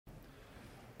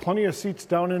plenty of seats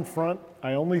down in front.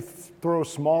 I only throw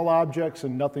small objects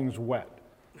and nothing's wet.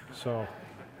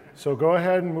 So go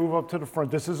ahead and move up to the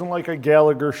front. This isn't like a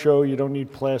Gallagher show. You don't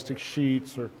need plastic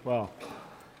sheets or, well,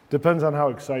 depends on how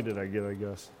excited I get, I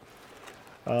guess.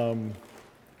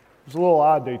 It's a little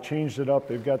odd. They changed it up.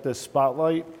 They've got this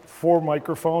spotlight, 4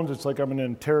 microphones. It's like I'm in an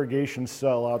interrogation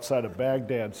cell outside of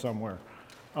Baghdad somewhere.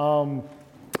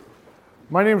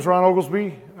 My name's Ron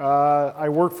Oglesby. I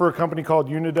work for a company called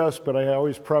Unidesk, but I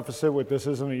always preface it with this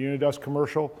isn't a Unidesk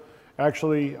commercial.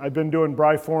 Actually, I've been doing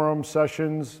BriForum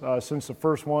sessions since the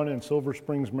first one in Silver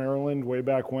Springs, Maryland, way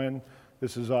back when.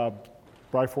 This is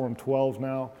BriForum 12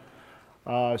 now.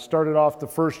 Started off the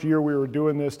first year we were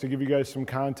doing this. To give you guys some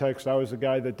context, I was the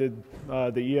guy that did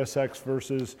the ESX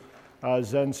versus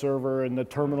Xen server and the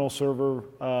terminal server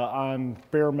on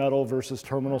bare metal versus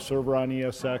terminal server on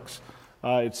ESX,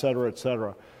 et cetera, et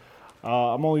cetera.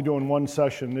 I'm only doing one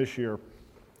session this year.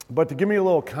 But to give me a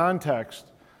little context,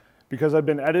 because I've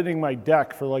been editing my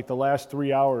deck for like the last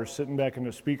 3 hours, sitting back in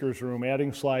the speaker's room,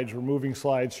 adding slides, removing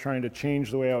slides, trying to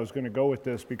change the way I was going to go with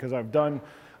this, because I've done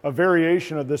a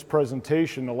variation of this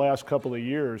presentation the last couple of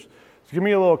years. To give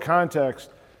me a little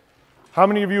context, how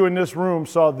many of you in this room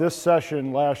saw this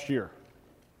session last year?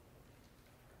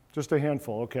 Just a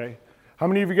handful, okay. How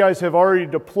many of you guys have already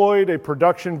deployed a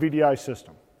production VDI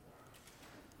system?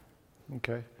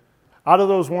 Okay. Out of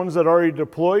those ones that already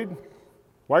deployed,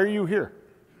 why are you here?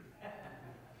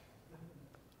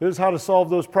 This is how to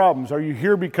solve those problems. Are you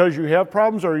here because you have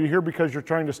problems, or are you here because you're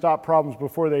trying to stop problems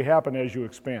before they happen as you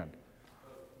expand?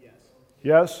 Yes.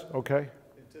 Yes? Okay.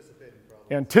 Anticipating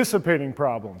problems. Anticipating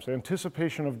problems.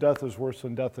 Anticipation of death is worse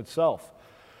than death itself.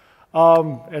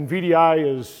 And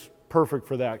VDI is perfect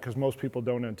for that because most people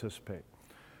don't anticipate.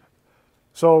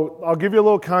 So I'll give you a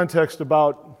little context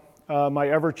about my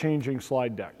ever-changing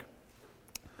slide deck.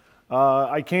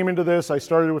 I came into this, I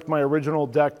started with my original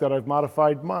deck that I've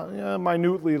modified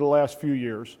minutely the last few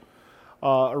years.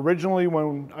 Originally,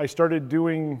 when I started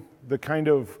doing the kind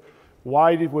of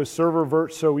why was server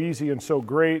vert so easy and so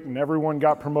great, and everyone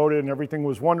got promoted and everything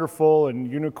was wonderful and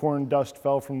unicorn dust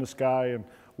fell from the sky and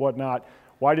whatnot,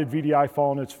 why did VDI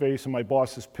fall on its face and my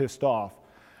boss is pissed off?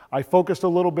 I focused a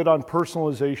little bit on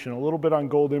personalization, a little bit on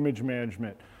gold image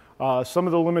management, some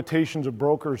of the limitations of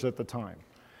brokers at the time.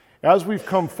 As we've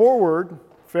come forward,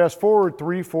 fast forward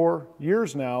 3-4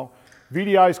 years now,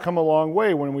 VDI's come a long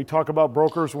way when we talk about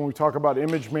brokers, when we talk about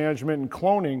image management and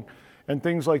cloning and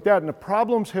things like that, and the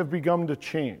problems have begun to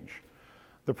change.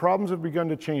 The problems have begun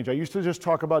to change. I used to just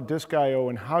talk about disk I/O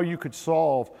and how you could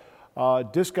solve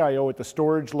disk I/O at the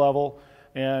storage level,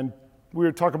 and we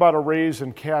would talk about arrays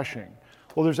and caching.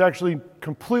 Well, there's actually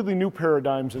completely new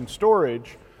paradigms in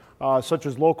storage, such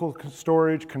as local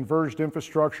storage, converged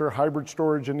infrastructure, hybrid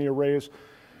storage in the arrays.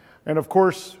 And of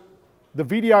course, the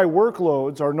VDI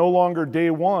workloads are no longer day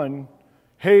one,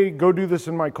 hey, go do this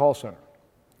in my call center,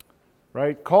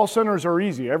 right? Call centers are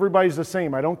easy. Everybody's the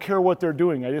same. I don't care what they're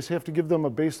doing. I just have to give them a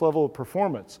base level of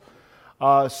performance.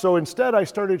 So instead, I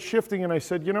started shifting and I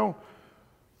said, you know,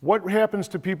 what happens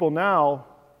to people now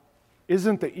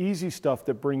isn't the easy stuff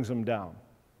that brings them down.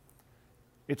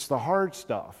 It's the hard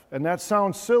stuff. And that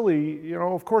sounds silly, you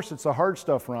know, of course it's the hard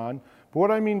stuff, Ron. But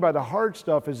what I mean by the hard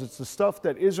stuff is it's the stuff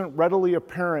that isn't readily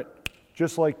apparent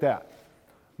just like that.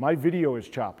 My video is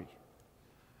choppy.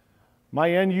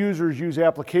 My end users use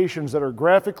applications that are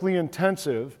graphically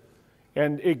intensive,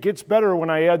 and it gets better when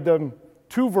I add them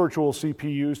to virtual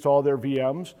CPUs to all their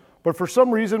VMs. But for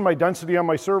some reason, my density on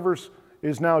my servers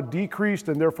is now decreased,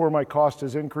 and therefore my cost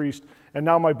has increased, and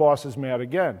now my boss is mad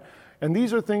again. And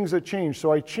these are things that change.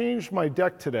 So I changed my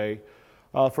deck today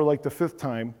for like the 5th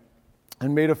time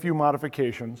and made a few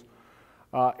modifications.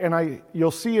 And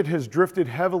you'll see it has drifted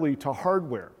heavily to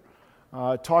hardware,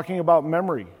 talking about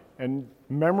memory and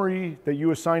memory that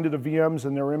you assign to the VMs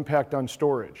and their impact on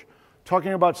storage.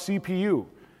 Talking about CPU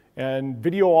and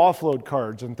video offload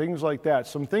cards and things like that.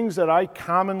 Some things that I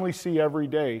commonly see every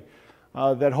day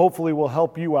that hopefully will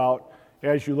help you out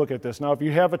as you look at this. Now, if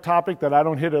you have a topic that I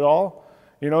don't hit at all,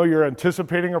 you know, you're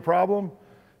anticipating a problem,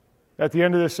 at the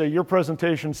end of this say, your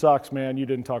presentation sucks, man, you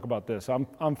didn't talk about this.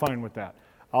 I'm fine with that.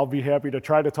 I'll be happy to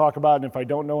try to talk about it, and if I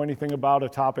don't know anything about a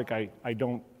topic, I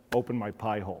don't open my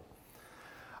pie hole.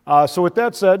 So with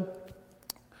that said,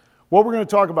 what we're going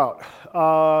to talk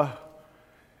about.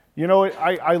 You know,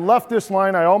 I left this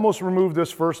line, I almost removed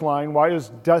this first line. Why is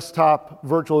desktop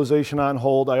virtualization on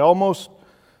hold? I almost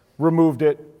removed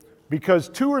it because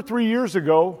 2 or 3 years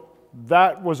ago,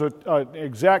 that was an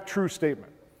exact true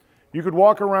statement. You could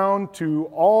walk around to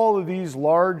all of these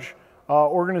large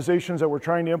organizations that were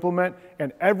trying to implement,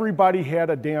 and everybody had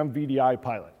a damn VDI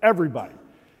pilot. Everybody.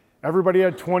 Everybody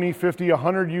had 20, 50,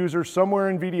 100 users somewhere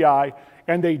in VDI,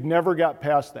 and they never got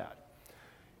past that.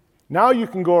 Now you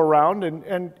can go around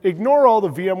and ignore all the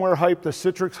VMware hype, the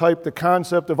Citrix hype, the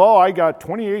concept of, oh, I got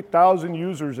 28,000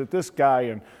 users at this guy,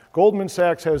 and Goldman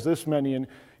Sachs has this many. And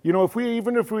you know,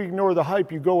 even if we ignore the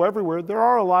hype, you go everywhere, there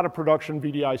are a lot of production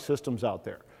VDI systems out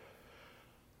there.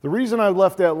 The reason I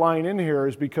left that line in here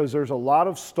is because there's a lot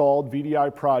of stalled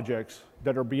VDI projects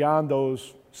that are beyond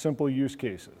those simple use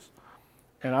cases.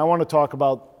 And I want to talk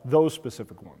about those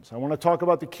specific ones. I want to talk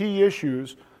about the key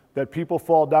issues that people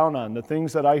fall down on, the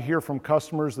things that I hear from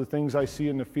customers, the things I see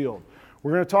in the field.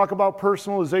 We're going to talk about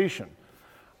personalization.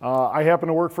 I happen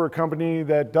to work for a company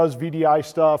that does VDI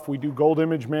stuff. We do gold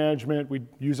image management. We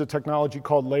use a technology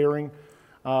called layering.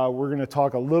 We're going to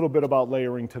talk a little bit about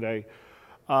layering today.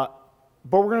 But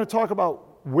we're going to talk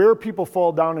about where people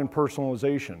fall down in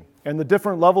personalization and the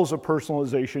different levels of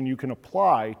personalization you can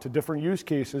apply to different use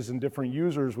cases and different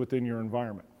users within your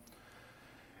environment.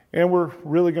 And we're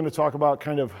really going to talk about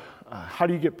kind of how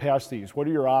do you get past these? What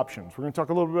are your options? We're going to talk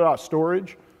a little bit about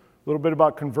storage, a little bit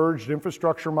about converged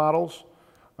infrastructure models,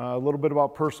 a little bit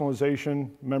about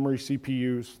personalization, memory,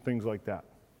 CPUs, things like that.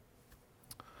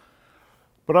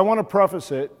 But I want to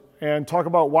preface it and talk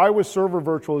about why was server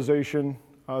virtualization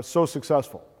so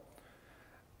successful,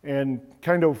 and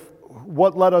kind of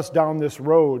what led us down this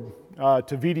road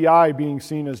to VDI being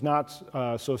seen as not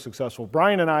so successful.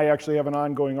 Brian and I actually have an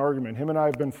ongoing argument. Him and I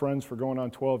have been friends for going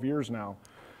on 12 years now.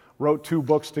 Wrote 2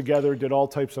 books together, did all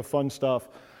types of fun stuff.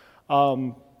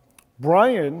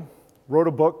 Brian wrote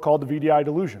a book called The VDI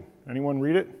Delusion. Anyone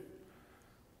read it?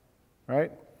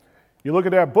 Right? You look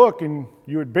at that book and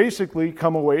you would basically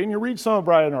come away and you read some of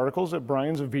Brian's articles that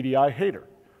Brian's a VDI hater,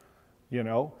 you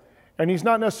know? And he's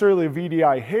not necessarily a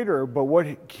VDI hater, but what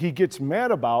he gets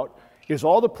mad about is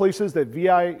all the places that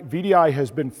VDI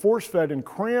has been force-fed and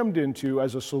crammed into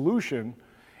as a solution,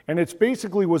 and it's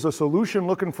basically was a solution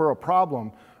looking for a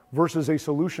problem versus a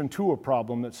solution to a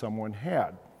problem that someone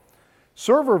had.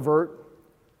 ServerVirt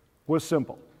was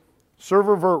simple.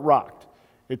 ServerVirt rocked.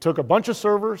 It took a bunch of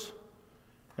servers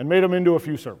and made them into a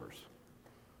few servers.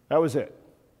 That was it.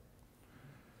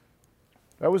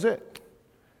 That was it.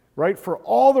 Right? For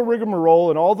all the rigmarole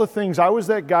and all the things, I was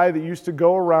that guy that used to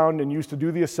go around and used to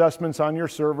do the assessments on your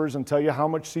servers and tell you how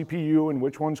much CPU and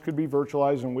which ones could be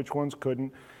virtualized and which ones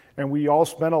couldn't. And we all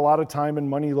spent a lot of time and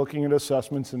money looking at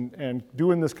assessments and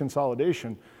doing this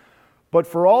consolidation. But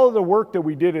for all of the work that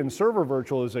we did in server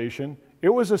virtualization, it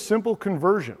was a simple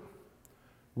conversion.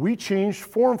 We changed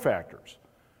form factors.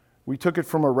 We took it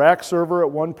from a rack server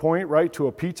at one point, right, to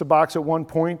a pizza box at one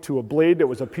point, to a blade that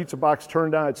was a pizza box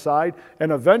turned on its side,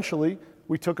 and eventually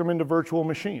we took them into virtual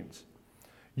machines.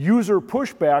 User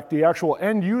pushback, the actual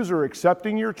end user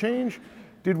accepting your change,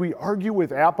 did we argue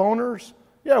with app owners?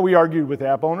 Yeah, we argued with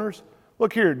app owners.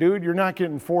 Look here, dude, you're not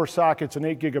getting 4 sockets and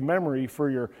 8 gig of memory for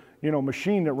your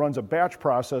machine that runs a batch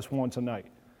process once a night,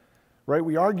 right?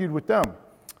 We argued with them.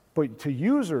 But to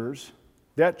users,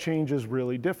 that change is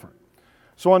really different.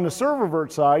 So on the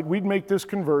ServerVirt side, we'd make this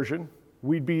conversion.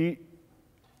 We'd be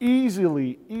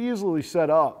easily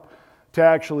set up to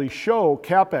actually show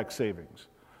CapEx savings,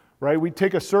 right? We'd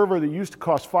take a server that used to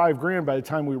cost $5 grand by the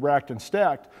time we racked and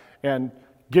stacked and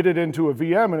get it into a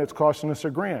VM and it's costing us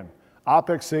 $1 grand.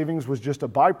 OpEx savings was just a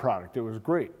byproduct. It was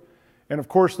great. And of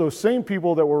course, those same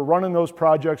people that were running those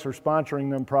projects or sponsoring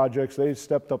them projects, they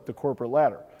stepped up the corporate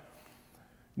ladder.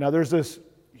 Now there's this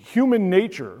human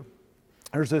nature.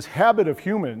 There's this habit of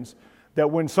humans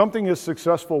that when something is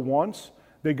successful once,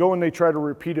 they go and they try to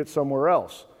repeat it somewhere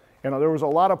else. And there was a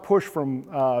lot of push from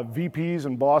VPs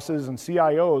and bosses and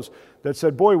CIOs that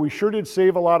said, boy, we sure did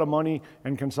save a lot of money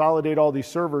and consolidate all these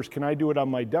servers. Can I do it on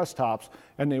my desktops?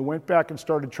 And they went back and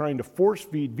started trying to force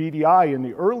feed VDI in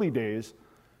the early days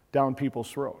down people's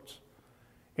throats.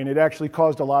 And it actually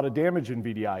caused a lot of damage in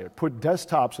VDI. It put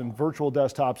desktops and virtual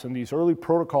desktops and these early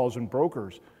protocols and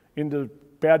brokers into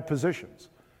bad positions,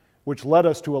 which led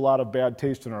us to a lot of bad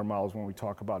taste in our mouths when we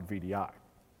talk about VDI.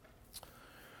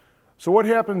 So what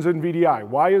happens in VDI?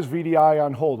 Why is VDI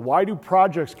on hold? Why do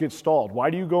projects get stalled? Why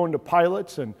do you go into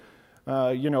pilots and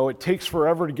it takes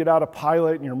forever to get out of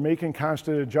pilot and you're making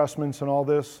constant adjustments and all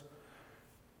this?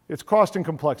 It's cost and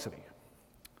complexity.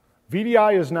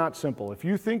 VDI is not simple. If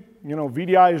you think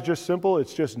VDI is just simple,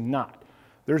 it's just not.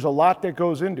 There's a lot that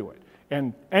goes into it.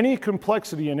 And any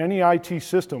complexity in any IT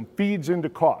system feeds into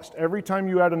cost. Every time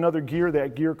you add another gear,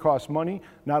 that gear costs money,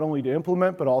 not only to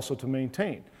implement, but also to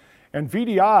maintain. And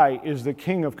VDI is the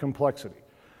king of complexity.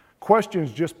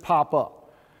 Questions just pop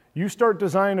up. You start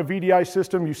designing a VDI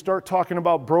system, you start talking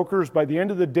about brokers, by the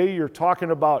end of the day you're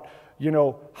talking about,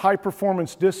 high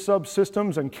performance disk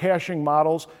subsystems and caching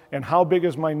models and how big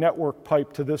is my network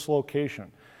pipe to this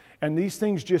location. And these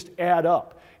things just add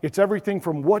up. It's everything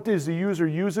from what is the user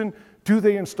using, do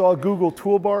they install Google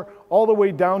Toolbar, all the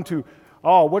way down to,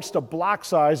 what's the block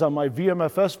size on my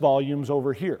VMFS volumes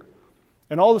over here?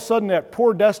 And all of a sudden that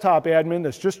poor desktop admin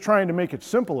that's just trying to make it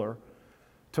simpler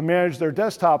to manage their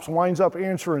desktops winds up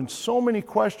answering so many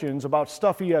questions about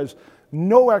stuff he has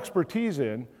no expertise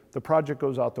in, the project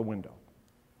goes out the window.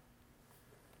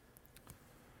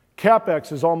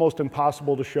 CapEx is almost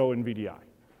impossible to show in VDI.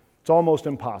 It's almost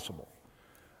impossible.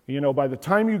 By the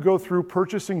time you go through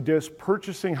purchasing disks,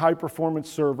 purchasing high-performance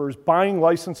servers, buying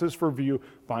licenses for View,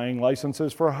 buying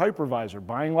licenses for a hypervisor,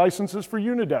 buying licenses for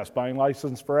Unidesk, buying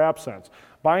license for AppSense,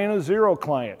 buying a Zero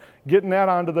client, getting that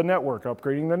onto the network,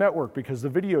 upgrading the network because the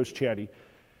video's chatty,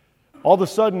 all of a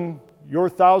sudden, your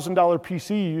 $1,000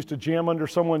 PC you used to jam under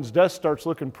someone's desk starts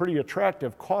looking pretty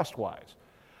attractive cost-wise.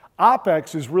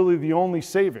 OpEx is really the only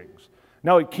savings.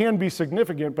 Now, it can be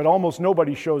significant, but almost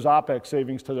nobody shows OpEx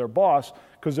savings to their boss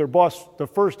because their boss, the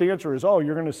first answer is,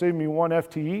 you're going to save me 1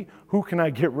 FTE? Who can I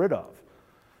get rid of?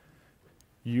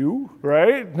 You,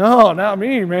 right? No, not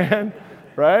me, man,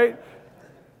 right?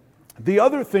 The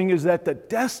other thing is that the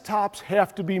desktops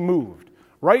have to be moved.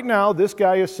 Right now, this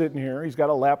guy is sitting here. He's got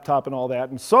a laptop and all that,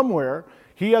 and somewhere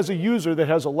he has a user that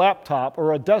has a laptop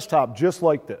or a desktop just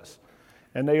like this.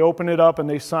 And they open it up and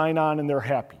they sign on and they're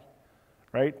happy.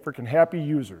 Right? Freaking happy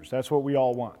users. That's what we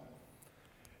all want.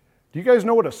 Do you guys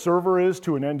know what a server is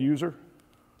to an end user?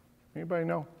 Anybody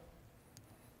know?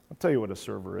 I'll tell you what a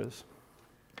server is.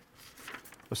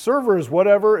 A server is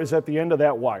whatever is at the end of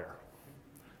that wire.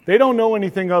 They don't know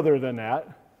anything other than that.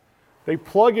 They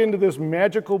plug into this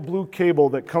magical blue cable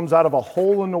that comes out of a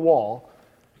hole in the wall,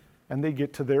 and they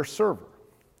get to their server.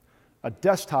 A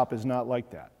desktop is not like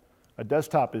that. A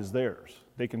desktop is theirs.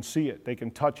 They can see it. They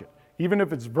can touch it. Even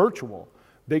if it's virtual,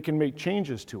 they can make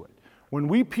changes to it. When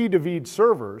we P2V'd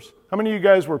servers, how many of you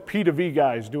guys were P2V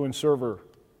guys doing server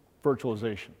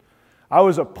virtualization? I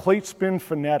was a plate spin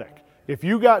fanatic. If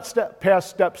you got past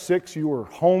step 6, you were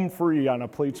home free on a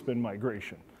plate spin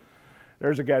migration.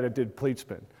 There's a guy that did plate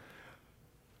spin.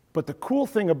 But the cool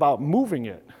thing about moving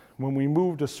it, when we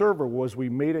moved a server, was we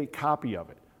made a copy of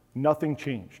it. Nothing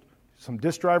changed. Some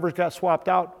disk drivers got swapped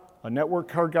out, a network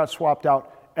card got swapped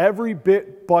out, every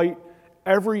bit, byte,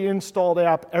 every installed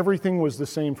app, everything was the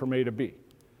same from A to B.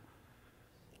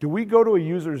 Do we go to a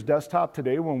user's desktop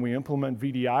today when we implement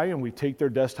VDI and we take their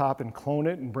desktop and clone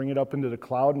it and bring it up into the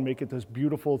cloud and make it this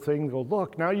beautiful thing and go,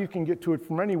 look, now you can get to it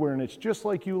from anywhere and it's just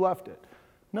like you left it?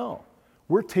 No,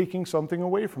 we're taking something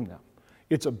away from them.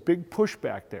 It's a big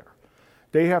pushback there.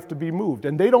 They have to be moved,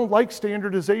 and they don't like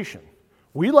standardization.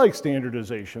 We like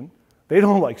standardization. They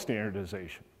don't like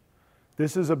standardization.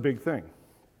 This is a big thing.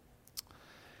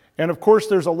 And of course,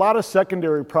 there's a lot of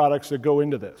secondary products that go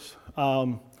into this.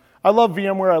 I love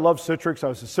VMware, I love Citrix. I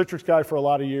was a Citrix guy for a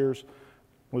lot of years,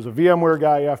 was a VMware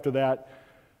guy after that.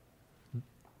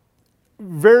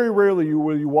 Very rarely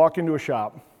will you walk into a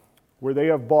shop where they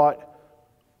have bought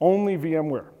only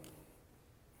VMware.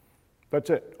 That's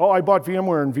it. Oh, I bought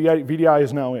VMware and VDI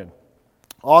is now in.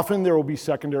 Often there will be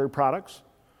secondary products,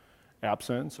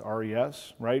 AppSense,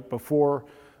 RES, right? Before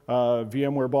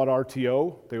VMware bought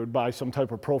RTO, they would buy some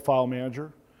type of profile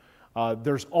manager.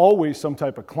 There's always some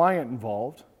type of client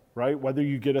involved, right? Whether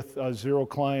you get a Zero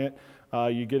client,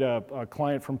 you get a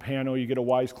client from Pano, you get a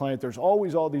Wise client, there's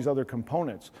always all these other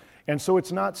components. And so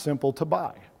it's not simple to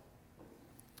buy.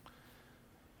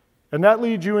 And that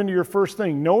leads you into your first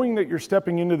thing. Knowing that you're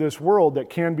stepping into this world that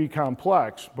can be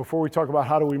complex, before we talk about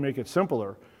how do we make it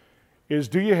simpler, is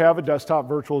do you have a desktop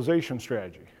virtualization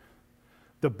strategy?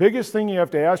 The biggest thing you have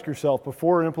to ask yourself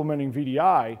before implementing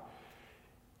VDI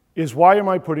is, why am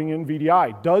I putting in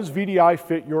VDI? Does VDI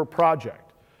fit your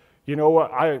project? You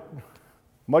know,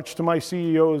 much to my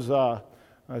CEO's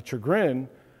chagrin,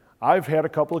 I've had a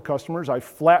couple of customers I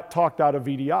flat talked out of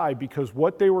VDI because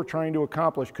what they were trying to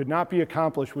accomplish could not be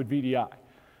accomplished with VDI.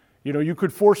 You know, you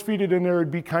could force feed it in there, it'd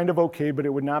be kind of okay, but it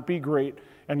would not be great.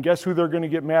 And guess who they're going to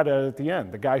get mad at the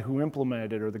end? The guy who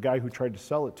implemented it or the guy who tried to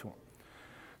sell it to them.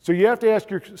 So you have to ask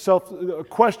yourself a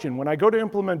question. When I go to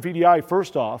implement VDI,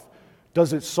 first off,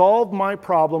 does it solve my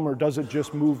problem or does it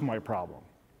just move my problem?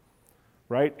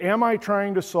 Right? Am I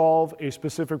trying to solve a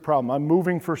specific problem? I'm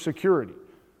moving for security.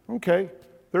 Okay,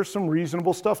 there's some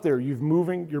reasonable stuff there. You're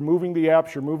moving the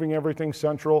apps, you're moving everything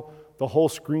central, the whole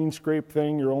screen scrape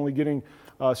thing, you're only getting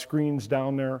screens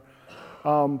down there.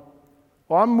 Well,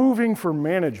 I'm moving for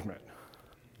management,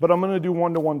 but I'm going to do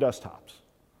one-to-one desktops.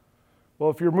 Well,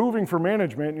 if you're moving for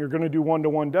management and you're going to do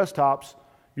one-to-one desktops,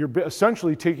 you're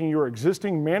essentially taking your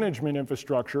existing management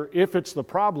infrastructure, if it's the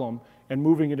problem, and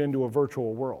moving it into a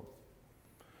virtual world.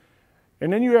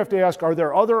 And then you have to ask, are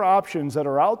there other options that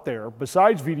are out there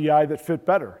besides VDI that fit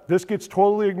better? This gets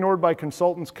totally ignored by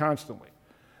consultants constantly.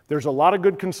 There's a lot of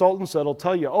good consultants that'll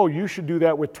tell you, oh, you should do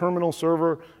that with Terminal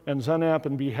Server and XenApp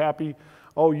and be happy.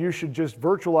 Oh, you should just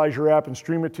virtualize your app and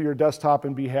stream it to your desktop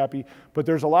and be happy. But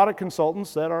there's a lot of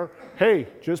consultants that are, hey,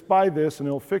 just buy this and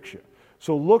it'll fix you.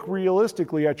 So look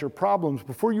realistically at your problems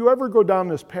before you ever go down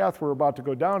this path we're about to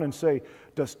go down and say,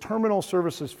 does terminal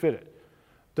services fit it?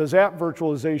 Does app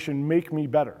virtualization make me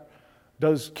better?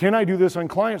 Can I do this on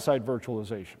client-side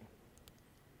virtualization?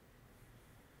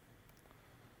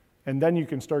 And then you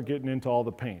can start getting into all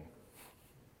the pain.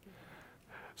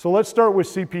 So let's start with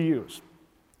CPUs.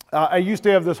 I used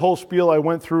to have this whole spiel. I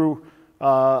went through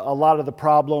a lot of the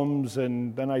problems,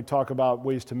 and then I talk about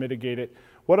ways to mitigate it.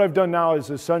 What I've done now is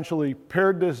essentially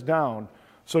pared this down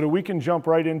so that we can jump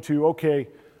right into, okay,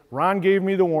 Ron gave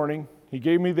me the warning. He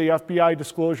gave me the FBI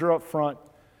disclosure up front.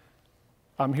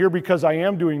 I'm here because I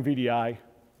am doing VDI.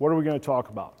 What are we going to talk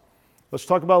about? Let's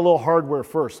talk about a little hardware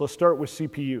first. Let's start with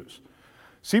CPUs.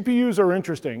 CPUs are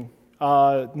interesting,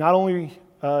 not only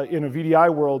in a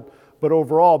VDI world, but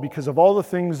overall because of all the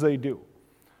things they do.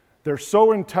 They're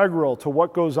so integral to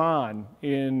what goes on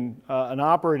in an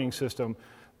operating system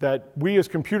that we as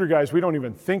computer guys, we don't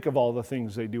even think of all the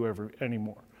things they do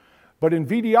anymore. But in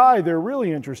VDI, they're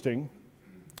really interesting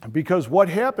because what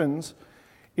happens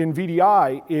in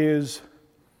VDI is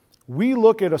we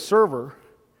look at a server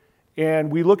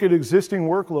and we look at existing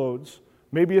workloads.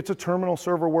 Maybe it's a terminal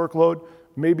server workload,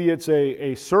 maybe it's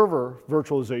a server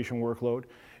virtualization workload,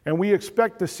 and we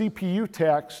expect the CPU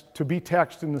tax to be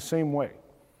taxed in the same way.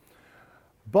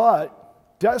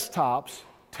 But desktops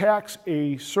tax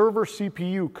a server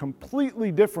CPU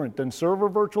completely different than server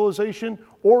virtualization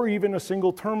or even a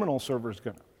single terminal server is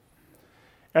going to.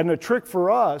 And the trick for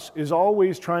us is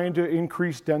always trying to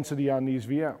increase density on these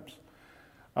VMs.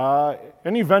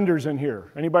 Any vendors in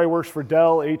here? Anybody works for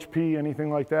Dell, HP, anything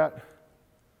like that?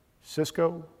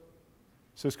 Cisco?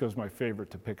 Cisco's my favorite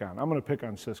to pick on. I'm going to pick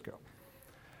on Cisco.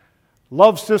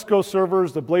 Love Cisco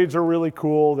servers. The blades are really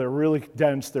cool. They're really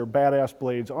dense. They're badass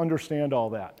blades. Understand all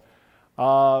that.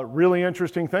 Really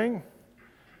interesting thing.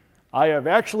 I have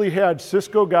actually had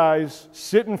Cisco guys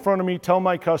sit in front of me, tell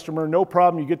my customer, no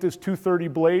problem, you get this 230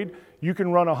 blade, you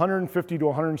can run 150 to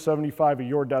 175 of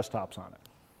your desktops on it.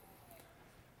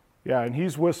 Yeah, and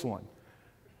he's whistling.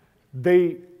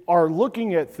 They are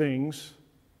looking at things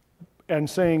and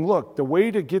saying, look, the way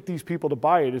to get these people to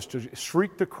buy it is to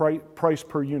shrink the price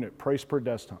per unit, price per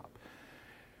desktop.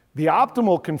 The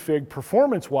optimal config,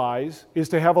 performance-wise, is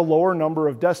to have a lower number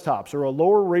of desktops or a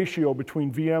lower ratio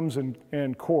between VMs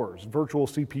and cores, virtual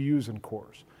CPUs and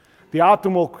cores. The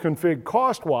optimal config,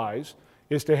 cost-wise,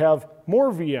 is to have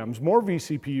more VMs, more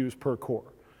vCPUs per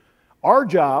core. Our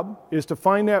job is to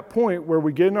find that point where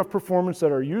we get enough performance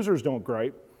that our users don't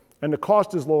gripe, and the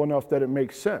cost is low enough that it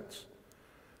makes sense.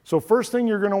 So first thing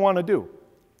you're going to want to do,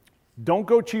 don't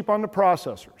go cheap on the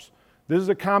processors. This is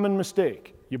a common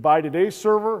mistake. You buy today's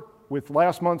server with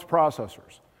last month's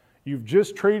processors. You've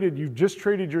just traded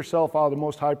yourself out of the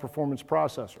most high performance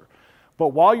processor. But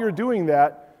while you're doing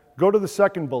that, go to the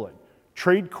second bullet.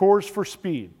 Trade cores for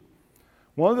speed.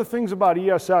 One of the things about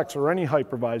ESX or any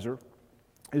hypervisor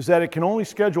is that it can only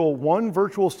schedule one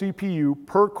virtual CPU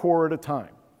per core at a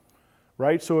time,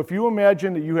 right? So if you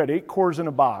imagine that you had 8 cores in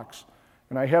a box,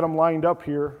 and I had them lined up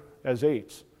here as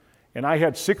 8s, and I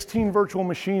had 16 virtual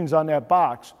machines on that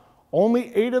box,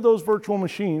 only 8 of those virtual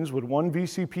machines with 1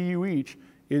 vCPU each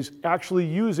is actually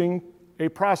using a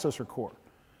processor core.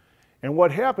 And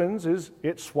what happens is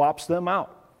it swaps them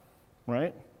out,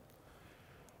 right?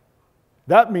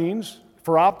 That means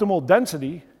for optimal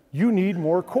density, you need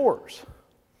more cores.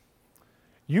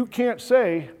 You can't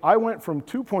say, I went from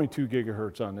 2.2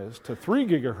 gigahertz on this to 3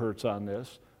 gigahertz on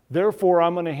this, therefore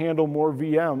I'm going to handle more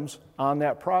VMs on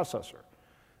that processor.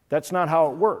 That's not how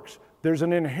it works. There's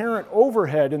an inherent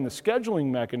overhead in the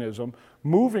scheduling mechanism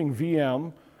moving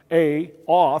VM A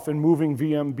off and moving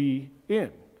VM B in.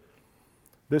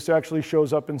 This actually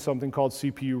shows up in something called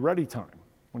CPU ready time,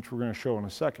 which we're going to show in a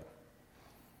second.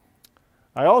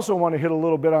 I also want to hit a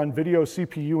little bit on video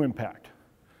CPU impact.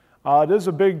 This is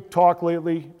a big talk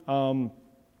lately. How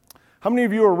many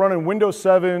of you are running Windows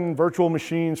 7 virtual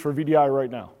machines for VDI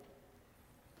right now?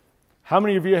 How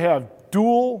many of you have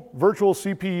dual virtual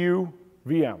CPU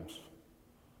VMs?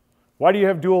 Why do you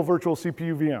have dual virtual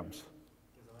CPU VMs?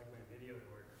 Because I like my video to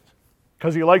work.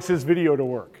 Because he likes his video to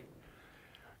work.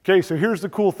 Okay, so here's the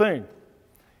cool thing.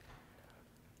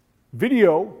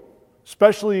 Video,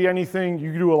 especially anything,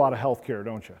 you do a lot of healthcare,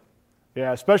 don't you?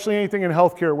 Yeah, especially anything in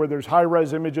healthcare where there's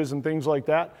high-res images and things like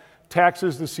that,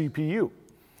 taxes the CPU.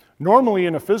 Normally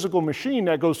in a physical machine,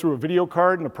 that goes through a video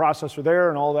card and a processor there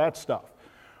and all that stuff.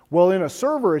 Well, in a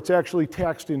server, it's actually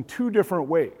taxed in two different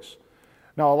ways.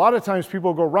 Now, a lot of times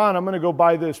people go, Ron, I'm going to go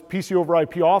buy this PC over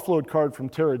IP offload card from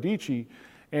Teradici,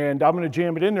 and I'm going to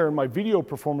jam it in there, and my video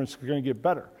performance is going to get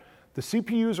better. The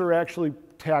CPUs are actually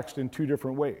taxed in two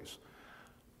different ways.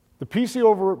 The PC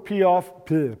over IP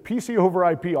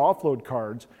offload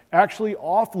cards actually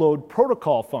offload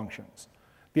protocol functions,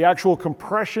 the actual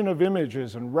compression of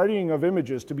images and readying of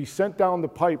images to be sent down the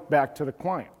pipe back to the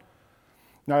client.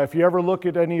 Now, if you ever look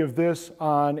at any of this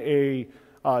on a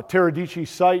Teradici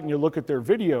site and you look at their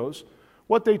videos,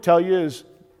 what they tell you is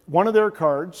one of their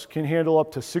cards can handle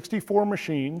up to 64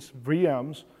 machines,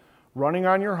 VMs, running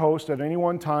on your host at any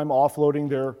one time, offloading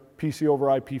their PC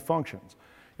over IP functions.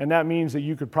 And that means that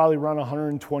you could probably run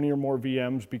 120 or more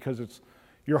VMs because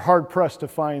you're hard-pressed to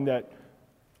find that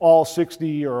all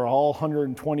 60 or all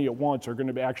 120 at once are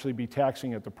going to actually be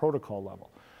taxing at the protocol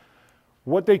level.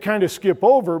 What they kind of skip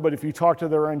over, but if you talk to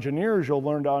their engineers, you'll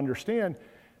learn to understand,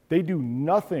 they do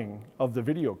nothing of the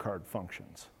video card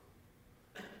functions,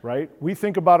 right? We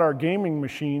think about our gaming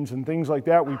machines and things like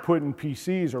that we put in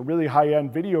PCs or really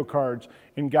high-end video cards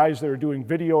and guys that are doing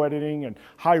video editing and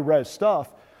high-res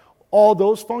stuff. All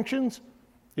those functions,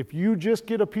 if you just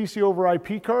get a PC over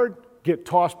IP card, get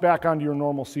tossed back onto your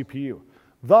normal CPU.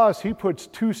 Thus, he puts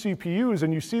two CPUs,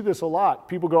 and you see this a lot.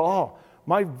 People go, oh,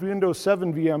 my Windows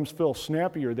 7 VMs feel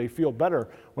snappier. They feel better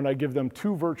when I give them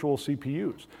two virtual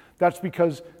CPUs. That's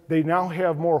because they now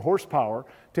have more horsepower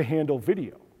to handle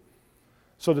video.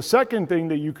 So the second thing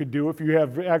that you could do if you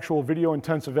have actual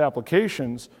video-intensive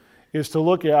applications is to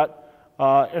look at,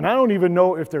 and I don't even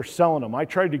know if they're selling them. I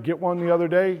tried to get one the other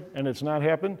day, and it's not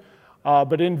happened.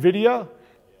 But NVIDIA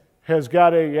has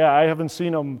got I haven't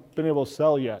seen them been able to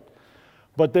sell yet.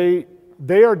 But they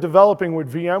are developing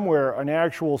with VMware an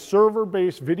actual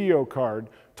server-based video card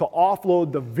to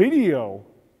offload the video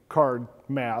card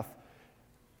math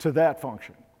to that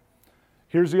function.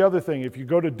 Here's the other thing. If you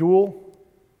go to dual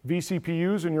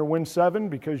vCPUs in your Win 7,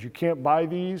 because you can't buy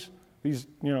these, the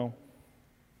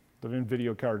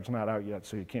NVIDIA card's not out yet,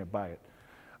 so you can't buy it.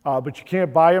 But you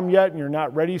can't buy them yet, and you're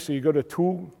not ready, so you go to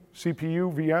two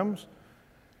CPU VMs.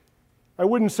 I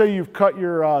wouldn't say you've cut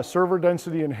your server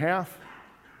density in half,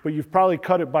 but you've probably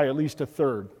cut it by at least a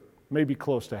third, maybe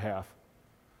close to half,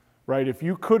 right? If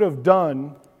you could have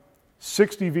done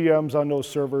 60 VMs on those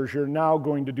servers, you're now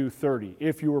going to do 30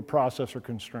 if you were processor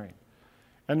constrained.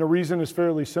 And the reason is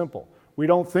fairly simple. We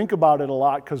don't think about it a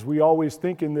lot because we always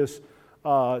think in this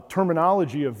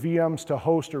terminology of VMs to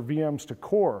host or VMs to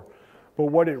core. But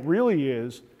what it really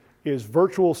is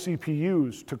virtual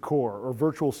CPUs to core or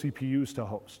virtual CPUs to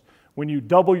host. When you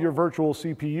double your virtual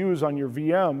CPUs on your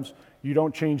VMs, you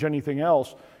don't change anything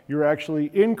else. You're actually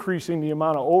increasing the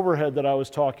amount of overhead that I was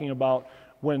talking about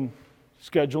when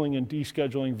scheduling and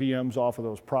descheduling VMs off of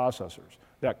those processors,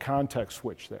 that context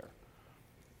switch there.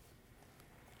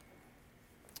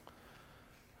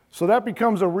 So that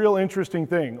becomes a real interesting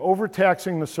thing,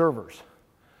 overtaxing the servers.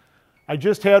 I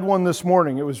just had one this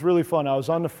morning. It was really fun. I was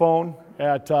on the phone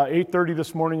at 8:30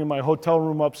 this morning in my hotel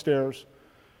room upstairs.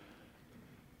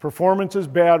 Performance is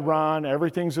bad, Ron.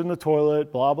 Everything's in the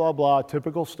toilet, blah, blah, blah,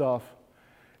 typical stuff.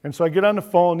 And so I get on the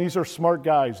phone. These are smart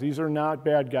guys. These are not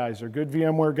bad guys. They're good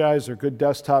VMware guys. They're good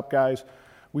desktop guys.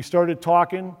 We started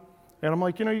talking, and I'm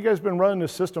like, you guys have been running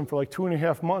this system for like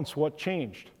 2.5 months. What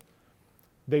changed?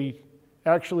 They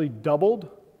actually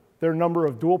doubled their number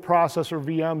of dual processor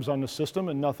VMs on the system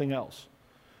and nothing else.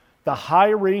 The high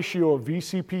ratio of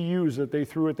vCPUs that they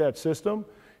threw at that system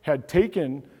had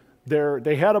taken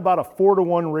they had about a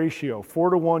 4-to-1 ratio,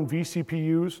 4-to-1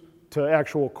 vCPUs to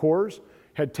actual cores,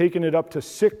 had taken it up to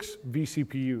 6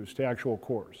 vCPUs to actual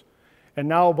cores. And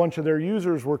now a bunch of their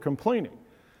users were complaining.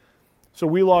 So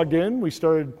we logged in, we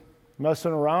started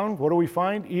messing around. What do we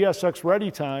find? ESX ready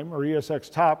time, or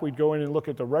ESX top, we'd go in and look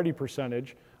at the ready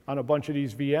percentage on a bunch of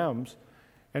these VMs,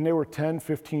 and they were 10,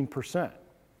 15%.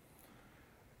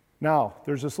 Now,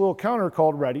 there's this little counter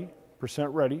called ready,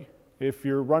 percent ready. If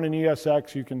you're running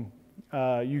ESX,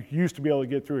 you used to be able to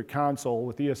get through a console.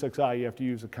 With ESXi, you have to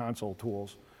use the console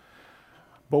tools.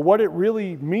 But what it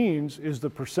really means is the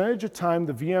percentage of time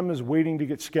the VM is waiting to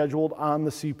get scheduled on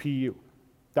the CPU.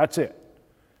 That's it.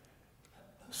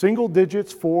 Single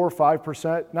digits, 4 or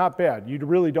 5%, not bad. You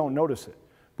really don't notice it.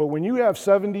 But when you have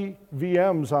 70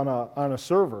 VMs on a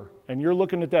server, and you're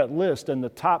looking at that list, and the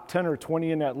top 10 or 20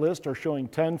 in that list are showing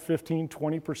 10, 15,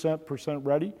 20%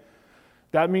 ready,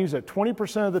 That means that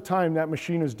 20% of the time that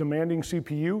machine is demanding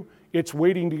CPU, it's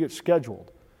waiting to get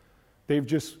scheduled. They've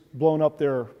just blown up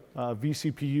their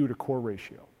vCPU to core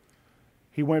ratio.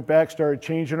 He went back, started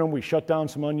changing them. We shut down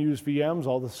some unused VMs.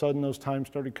 All of a sudden, those times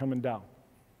started coming down.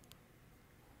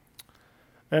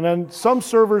 And then some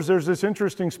servers, there's this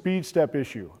interesting speed step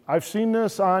issue. I've seen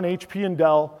this on HP and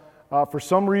Dell. For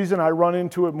some reason, I run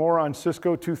into it more on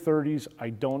Cisco 230s. I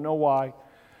don't know why.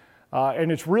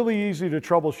 And it's really easy to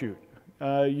troubleshoot.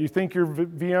 You think your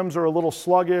VMs are a little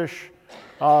sluggish.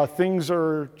 Things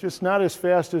are just not as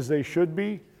fast as they should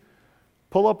be.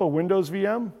 Pull up a Windows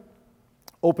VM,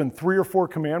 open 3 or 4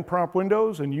 command prompt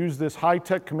windows, and use this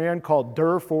high-tech command called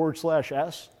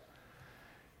dir/s.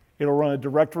 It'll run a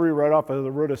directory right off of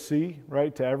the root of C,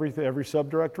 right, to every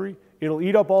subdirectory. It'll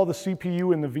eat up all the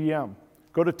CPU in the VM.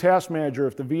 Go to Task Manager.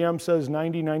 If the VM says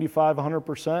 90, 95,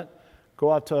 100%,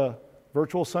 go out to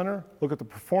Virtual Center, look at the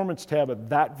Performance tab of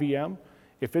that VM.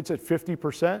 If it's at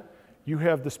 50%, you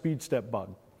have the speed step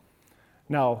bug.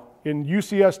 Now, in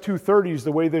UCS 230s,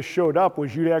 the way this showed up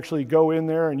was you'd actually go in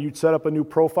there and you'd set up a new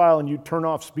profile and you'd turn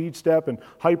off speed step and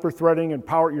hyper-threading and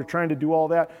power. You're trying to do all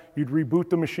that. You'd reboot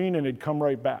the machine and it'd come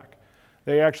right back.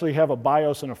 They actually have a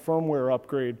BIOS and a firmware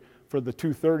upgrade for the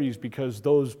 230s because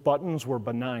those buttons were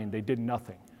benign. They did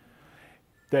nothing.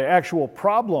 The actual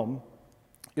problem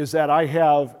is that I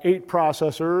have 8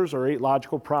 processors or 8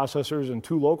 logical processors and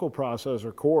 2 local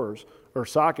processor cores or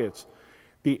sockets.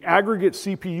 The aggregate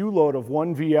CPU load of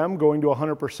one VM going to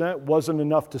 100% wasn't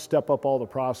enough to step up all the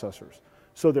processors.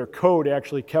 So their code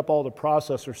actually kept all the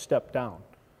processors stepped down.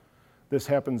 This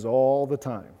happens all the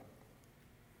time.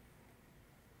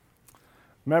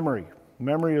 Memory.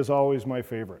 Memory is always my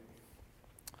favorite.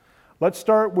 Let's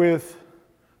start with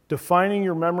defining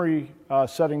your memory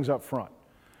settings up front.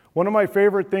 One of my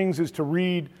favorite things is to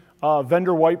read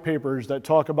vendor white papers that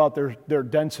talk about their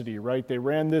density, right? They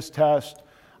ran this test.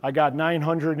 I got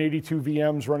 982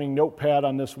 VMs running Notepad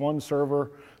on this one server,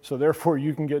 so therefore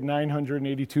you can get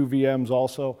 982 VMs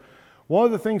also. One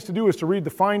of the things to do is to read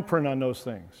the fine print on those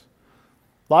things.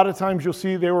 A lot of times you'll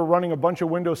see they were running a bunch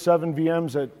of Windows 7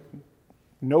 VMs at,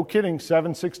 no kidding,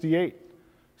 768,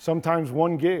 sometimes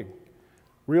 1 gig,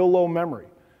 real low memory.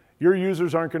 Your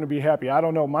users aren't going to be happy. I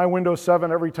don't know, my Windows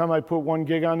 7, every time I put 1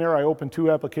 gig on there, I open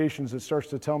 2 applications, it starts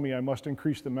to tell me I must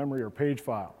increase the memory or page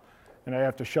file, and I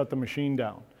have to shut the machine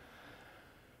down.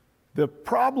 The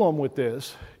problem with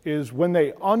this is when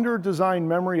they under-design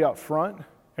memory up front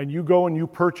and you go and you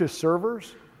purchase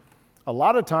servers, a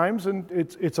lot of times, and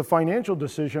it's a financial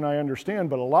decision, I understand,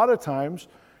 but a lot of times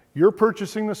you're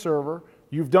purchasing the server,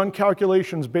 you've done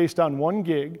calculations based on 1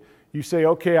 gig, you say,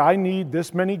 okay, I need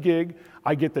this many gig,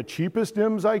 I get the cheapest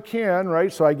DIMMs I can,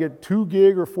 right? So I get 2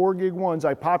 gig or 4 gig ones,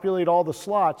 I populate all the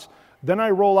slots, then I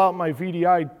roll out my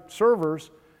VDI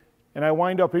servers, and I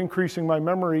wind up increasing my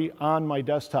memory on my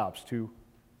desktops to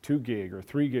 2 gig or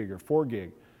 3 gig or 4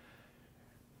 gig.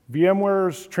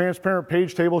 VMware's transparent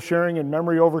page table sharing and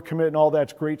memory overcommit and all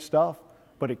that's great stuff,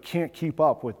 but it can't keep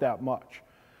up with that much.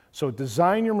 So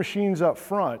design your machines up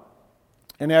front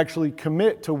and actually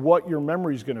commit to what your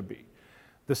memory is going to be.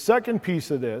 The second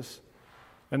piece of this,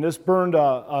 and this burned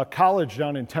a college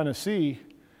down in Tennessee,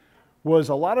 was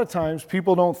a lot of times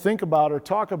people don't think about or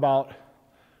talk about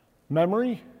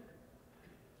memory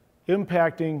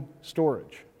impacting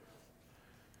storage.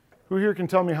 Who here can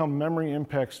tell me how memory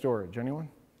impacts storage? Anyone?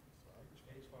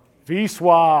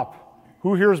 vSwap.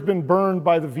 Who here has been burned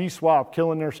by the vSwap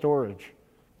killing their storage?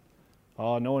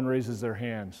 Oh, no one raises their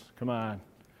hands. Come on.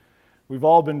 We've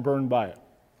all been burned by it.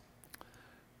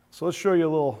 So let's show you a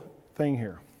little thing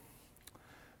here.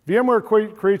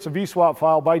 VMware creates a vSwap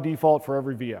file by default for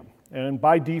every VM. And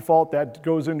by default, that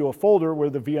goes into a folder where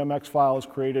the VMX file is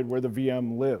created, where the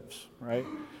VM lives, right?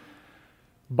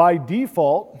 By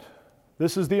default,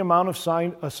 this is the amount of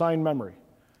assigned memory.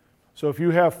 So if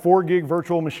you have 4 gig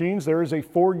virtual machines, there is a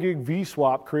 4 gig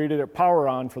vSwap created at power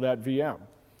on for that VM.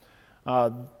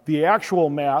 The actual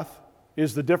math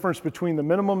is the difference between the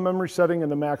minimum memory setting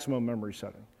and the maximum memory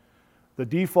setting. The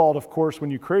default, of course,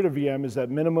 when you create a VM is that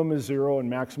minimum is 0 and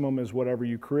maximum is whatever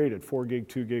you created, 4 gig,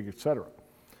 2 gig, etc.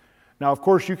 Now, of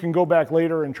course, you can go back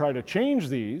later and try to change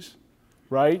these,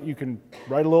 right? You can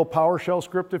write a little PowerShell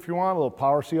script if you want, a little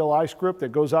PowerCLI script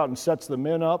that goes out and sets the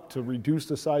min up to reduce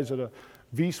the size of the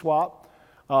vSwap.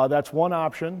 That's one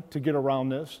option to get around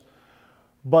this.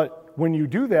 But when you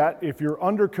do that, if you're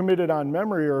under-committed on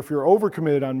memory or if you're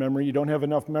over-committed on memory, you don't have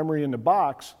enough memory in the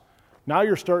box, now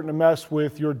you're starting to mess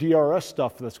with your DRS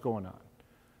stuff that's going on.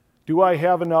 Do I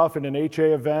have enough in an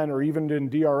HA event or even in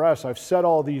DRS? I've set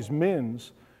all these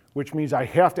mins, which means I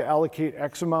have to allocate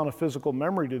X amount of physical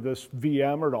memory to this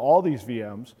VM or to all these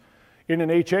VMs In an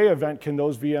HA event, can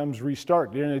those VMs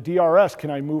restart? In a DRS,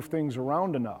 can I move things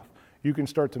around enough? You can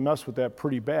start to mess with that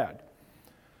pretty bad.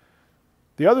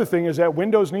 The other thing is that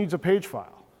Windows needs a page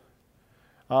file.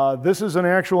 This is an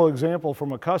actual example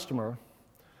from a customer.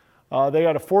 They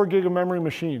had a 4 gig of memory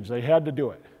machines. They had to do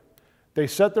it. They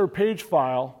set their page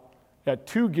file at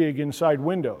 2 gig inside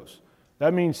Windows.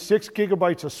 That means 6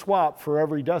 gigabytes of swap for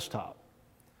every desktop.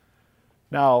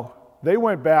 Now, they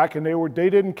went back and they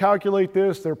didn't calculate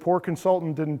this. Their poor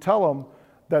consultant didn't tell them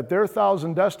that their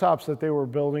 1,000 desktops that they were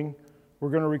building were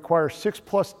going to require 6+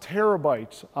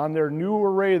 terabytes on their new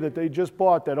array that they just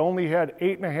bought that only had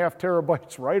 8.5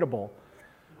 terabytes writable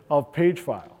of page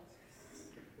file.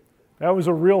 That was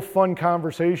a real fun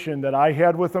conversation that I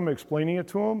had with them, explaining it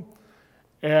to them.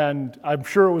 And I'm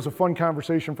sure it was a fun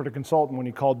conversation for the consultant when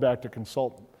he called back to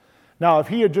consultant. Now, if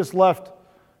he had just left,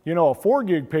 a 4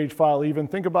 gig page file, even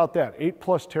think about that, 8+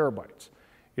 terabytes.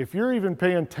 If you're even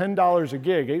paying $10 a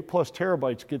gig, 8+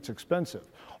 terabytes gets expensive.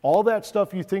 All that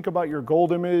stuff you think about your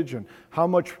gold image and how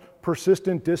much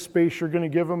persistent disk space you're going to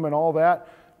give them and all that,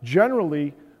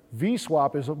 generally,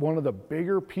 vSwap is one of the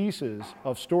bigger pieces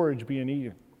of storage being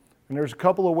eaten. And there's a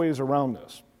couple of ways around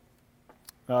this.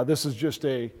 This is just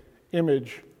an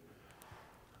image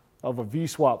of a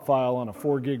vSwap file on a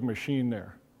 4 gig machine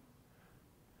there.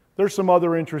 There's some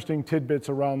other interesting tidbits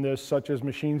around this, such as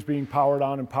machines being powered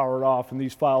on and powered off, and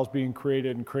these files being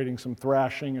created and creating some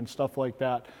thrashing and stuff like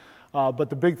that. But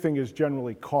the big thing is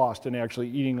generally cost and actually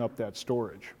eating up that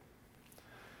storage.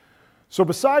 So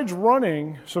besides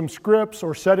running some scripts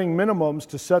or setting minimums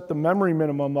to set the memory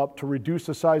minimum up to reduce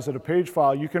the size of the page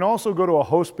file, you can also go to a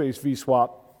host-based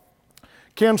vSwap.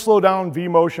 Can slow down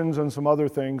vMotions and some other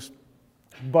things,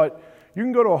 but you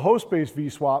can go to a host-based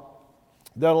vSwap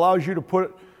that allows you to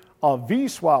put a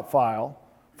vSwap file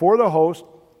for the host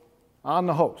on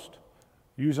the host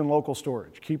using local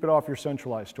storage. Keep it off your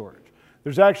centralized storage.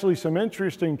 There's actually some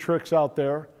interesting tricks out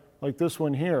there, like this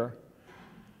one here,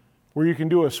 where you can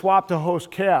do a swap to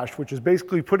host cache, which is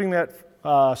basically putting that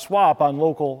swap on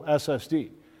local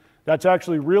SSD. That's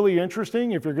actually really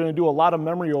interesting if you're going to do a lot of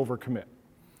memory overcommit,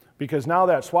 because now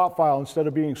that swap file, instead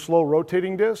of being slow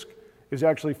rotating disk, is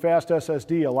actually fast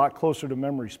SSD, a lot closer to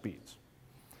memory speeds.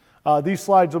 These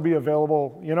slides will be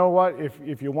available. You know what?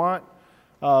 If you want,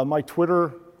 my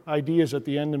Twitter ID is at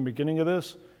the end and beginning of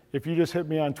this. If you just hit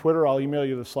me on Twitter, I'll email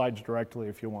you the slides directly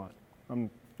if you want.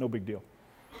 No big deal.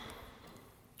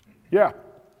 Yeah? I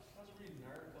was reading an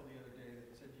article the other day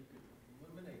that said you could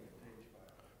eliminate the page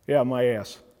file. Yeah, my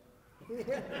ass.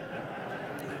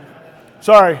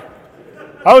 Sorry.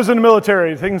 I was in the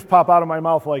military. Things pop out of my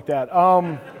mouth like that.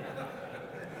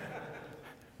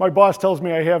 My boss tells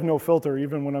me I have no filter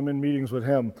even when I'm in meetings with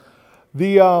him.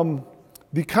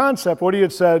 The concept, what he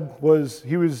had said was,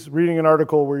 he was reading an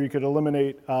article where you could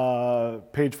eliminate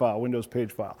page file, Windows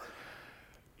page file.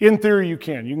 In theory, you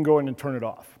can. You can go in and turn it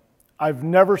off. I've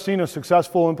never seen a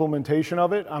successful implementation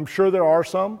of it. I'm sure there are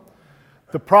some.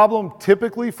 The problem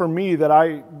typically for me that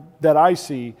I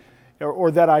see,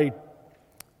 or the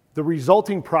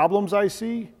resulting problems I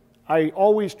see, I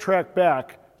always track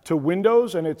back to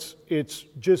Windows, and it's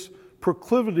just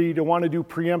proclivity to want to do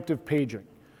preemptive paging,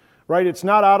 right? It's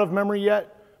not out of memory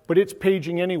yet, but it's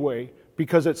paging anyway,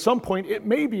 because at some point it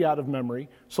may be out of memory,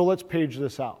 so let's page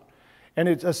this out. And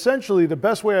it's essentially the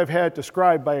best way I've had it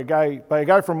described by a guy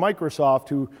from Microsoft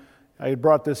who I had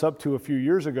brought this up to a few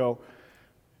years ago,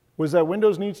 was that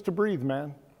Windows needs to breathe,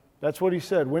 man. That's what he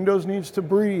said. Windows needs to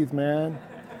breathe, man.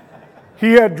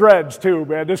 He had dreads too,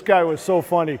 man. This guy was so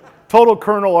funny. Total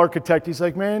kernel architect. He's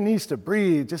like, man, it needs to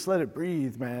breathe. Just let it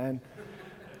breathe, man.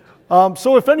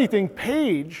 So if anything,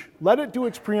 page, let it do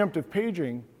its preemptive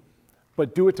paging,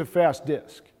 but do it to fast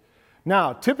disk.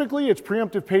 Now, typically, its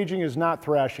preemptive paging is not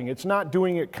thrashing. It's not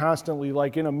doing it constantly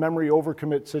like in a memory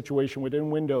overcommit situation within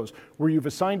Windows where you've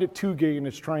assigned it 2 gig and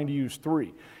it's trying to use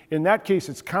 3. In that case,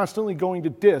 it's constantly going to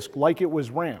disk like it was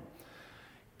RAM.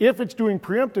 If it's doing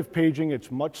preemptive paging,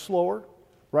 it's much slower,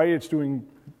 right? It's doing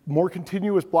more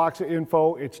continuous blocks of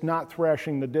info. It's not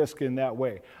thrashing the disk in that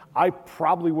way. I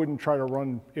probably wouldn't try to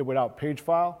run it without page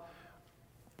file,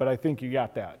 but I think you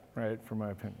got that, right, from my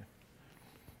opinion.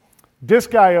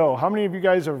 Disk I/O. How many of you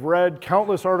guys have read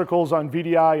countless articles on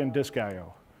VDI and Disk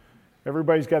I/O?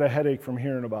 Everybody's got a headache from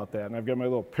hearing about that, and I've got my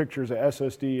little pictures of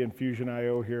SSD and Fusion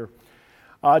I/O here.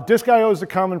 Disk I/O is a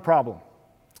common problem.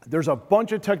 There's a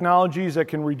bunch of technologies that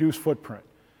can reduce footprint.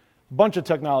 A bunch of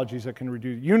technologies that can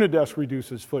reduce. Unidesk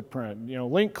reduces footprint.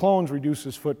 Link Clones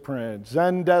reduces footprint.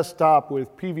 XenDesktop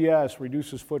with PVS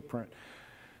reduces footprint.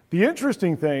 The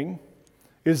interesting thing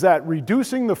is that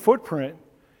reducing the footprint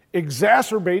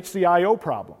exacerbates the I/O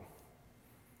problem.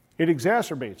 It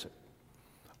exacerbates it.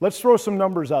 Let's throw some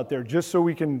numbers out there just so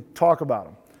we can talk about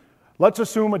them. Let's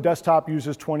assume a desktop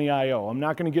uses 20 I/O. I'm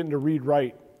not going to get into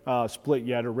read-write split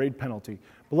yet or RAID penalty,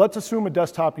 but let's assume a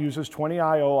desktop uses 20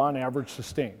 I/O on average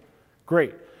sustained.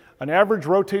 Great. An average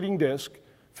rotating disk,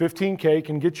 15K,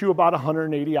 can get you about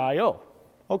 180 I/O.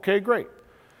 Okay, great.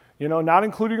 You know, not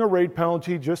including a RAID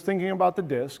penalty, just thinking about the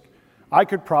disk, I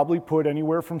could probably put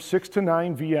anywhere from 6 to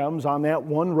 9 VMs on that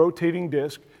one rotating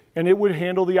disk, and it would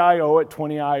handle the I/O at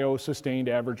 20 I/O sustained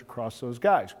average across those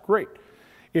guys. Great.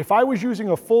 If I was using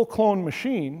a full clone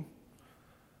machine,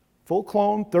 full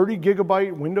clone, 30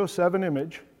 gigabyte Windows 7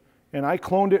 image, and I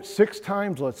cloned it 6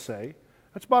 times, let's say,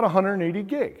 that's about 180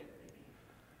 gig.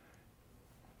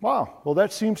 Wow, well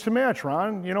that seems to match,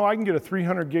 Ron. You know, I can get a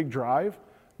 300 gig drive.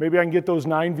 Maybe I can get those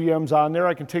 9 VMs on there.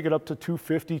 I can take it up to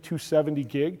 250, 270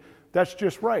 gig. That's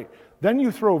just right. Then you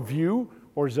throw View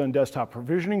or XenDesktop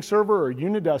Provisioning Server or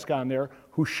Unidesk on there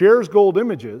who shares gold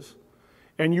images,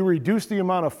 and you reduce the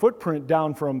amount of footprint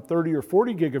down from 30 or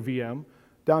 40 gig of VM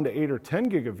down to 8 or 10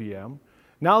 gig of VM.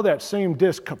 Now that same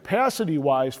disk,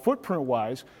 capacity-wise,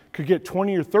 footprint-wise, could get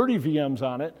 20 or 30 VMs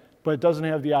on it, but it doesn't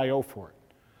have the I/O for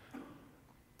it.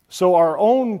 So our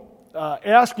own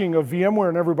asking of VMware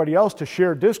and everybody else to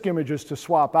share disk images to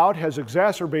swap out has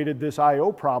exacerbated this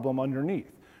I/O problem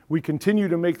underneath. We continue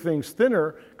to make things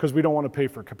thinner because we don't want to pay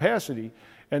for capacity,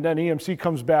 and then EMC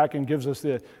comes back and gives us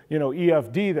the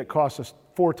EFD that costs us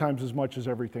 4 times as much as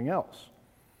everything else.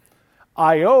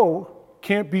 I/O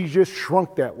can't be just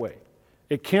shrunk that way.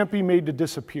 It can't be made to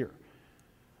disappear,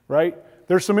 right?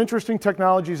 There's some interesting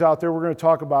technologies out there. We're going to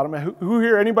talk about them. Who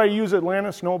here, anybody use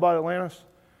Atlantis, know about Atlantis?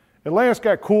 Atlantis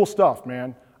got cool stuff,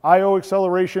 man. I/O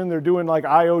acceleration, they're doing like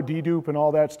I/O dedupe and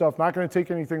all that stuff. Not going to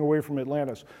take anything away from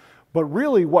Atlantis. But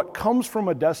really what comes from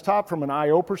a desktop from an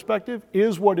I/O perspective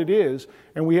is what it is,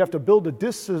 and we have to build a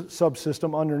disk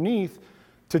subsystem underneath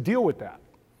to deal with that.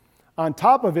 On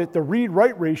top of it, the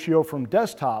read-write ratio from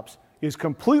desktops is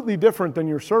completely different than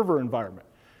your server environment.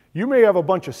 You may have a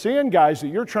bunch of SAN guys that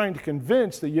you're trying to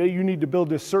convince that, yeah, you need to build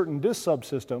this certain disk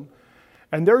subsystem,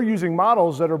 and they're using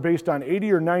models that are based on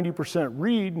 80 or 90%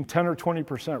 read and 10 or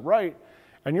 20% write,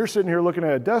 and you're sitting here looking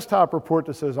at a desktop report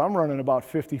that says, I'm running about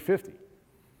 50-50.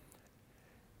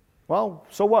 Well,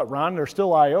 so what, Ron? They're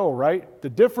still I/O, right? The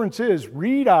difference is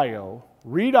read I/O,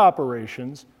 read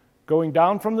operations, going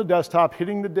down from the desktop,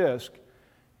 hitting the disk,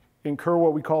 incur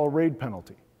what we call a RAID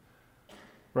penalty.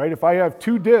 Right? If I have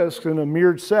 2 disks in a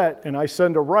mirrored set and I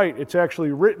send a write, it's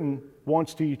actually written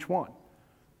once to each one.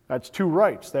 That's 2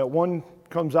 writes. That one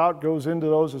comes out, goes into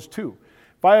those as 2.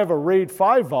 If I have a RAID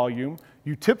 5 volume,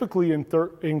 you typically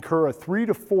incur a 3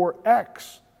 to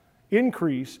 4x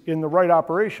increase in the write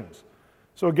operations.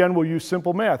 So again, we'll use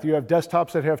simple math. You have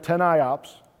desktops that have 10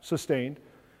 IOPS sustained,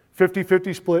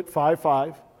 50-50 split,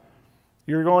 5-5.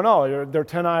 You're going, oh, they're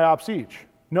 10 IOPS each.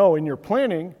 No, in your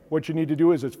planning, what you need to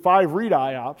do is it's 5 read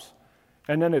IOPS,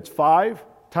 and then it's 5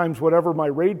 times whatever my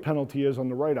RAID penalty is on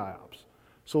the write IOPS.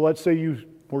 So let's say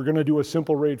we're going to do a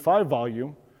simple RAID 5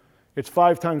 volume. It's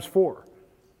 5 times 4.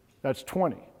 That's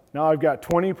 20. Now I've got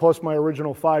 20 plus my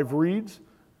original 5 reads.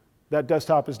 That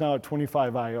desktop is now at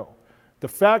 25 I/O. The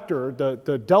factor,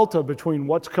 the delta between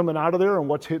what's coming out of there and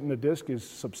what's hitting the disk is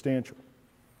substantial.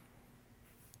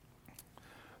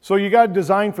 So you got to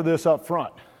design for this up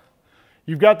front.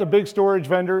 You've got the big storage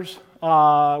vendors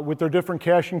with their different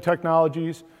caching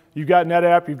technologies. You've got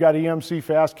NetApp, you've got EMC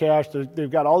Fast Cache,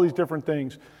 they've got all these different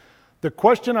things. The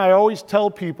question I always tell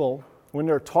people when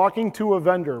they're talking to a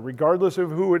vendor, regardless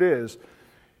of who it is,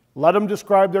 let them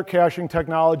describe their caching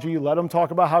technology, let them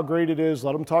talk about how great it is,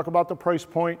 let them talk about the price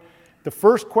point. The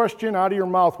first question out of your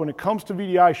mouth when it comes to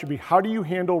VDI should be, how do you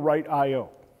handle write I/O?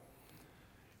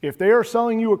 If they are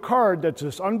selling you a card that's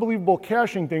this unbelievable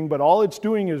caching thing, but all it's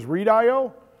doing is read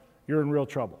I/O, you're in real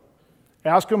trouble.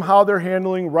 Ask them how they're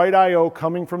handling write I/O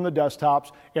coming from the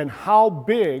desktops and how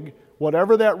big,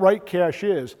 whatever that write cache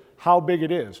is, how big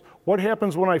it is. What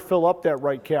happens when I fill up that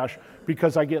write cache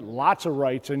because I get lots of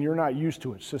writes and you're not used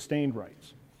to it, sustained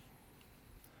writes.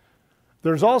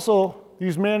 There's also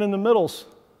these man-in-the-middles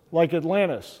like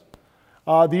Atlantis.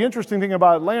 The interesting thing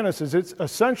about Atlantis is it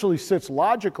essentially sits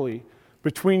logically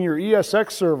between your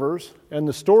ESX servers and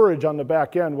the storage on the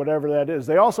back end, whatever that is.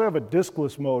 They also have a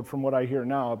diskless mode from what I hear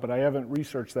now, but I haven't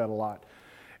researched that a lot.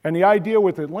 And the idea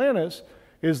with Atlantis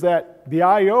is that the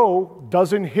I/O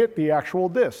doesn't hit the actual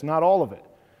disk, not all of it.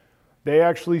 They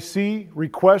actually see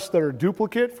requests that are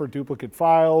duplicate for duplicate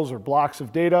files or blocks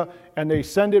of data, and they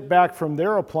send it back from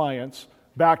their appliance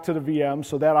back to the VM,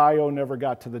 so that I/O never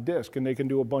got to the disk, and they can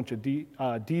do a bunch of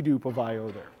dedupe of I/O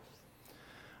there.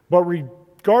 But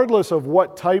regardless of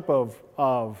what type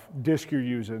of disk you're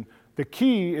using, The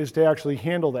key is to actually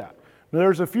handle that. Now,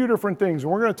 there's a few different things,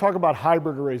 and we're going to talk about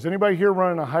hybrid arrays. Anybody here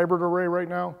running a hybrid array right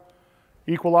now?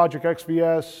 EqualLogic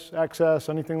XVS, XS,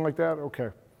 anything like that? Okay.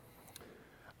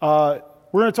 We're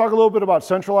going to talk a little bit about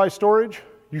centralized storage.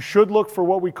 You should look for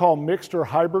what we call mixed or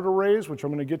hybrid arrays, which I'm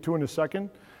going to get to in a second.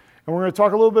 And we're going to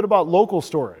talk a little bit about local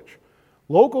storage.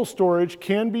 Local storage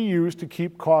can be used to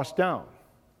keep costs down.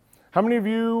 How many of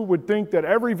you would think that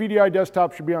every VDI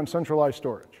desktop should be on centralized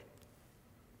storage?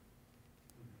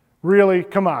 Really?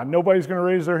 Come on, nobody's going to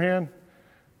raise their hand?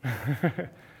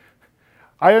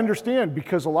 I understand,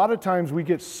 because a lot of times we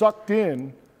get sucked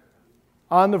in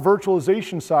on the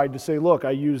virtualization side to say, look,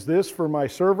 I use this for my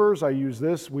servers, I use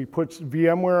this, we put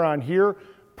VMware on here,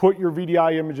 put your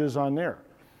VDI images on there.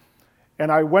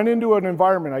 And I went into an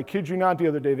environment, I kid you not, the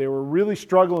other day, they were really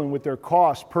struggling with their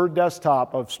cost per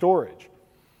desktop of storage.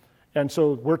 And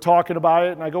so we're talking about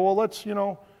it, and I go, well, let's,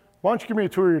 why don't you give me a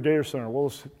tour of your data center?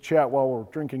 We'll chat while we're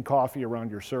drinking coffee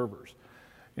around your servers.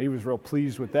 And he was real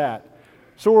pleased with that.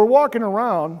 So we're walking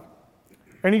around,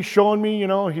 and he's showing me,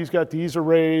 he's got these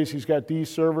arrays, he's got these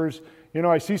servers.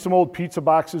 I see some old pizza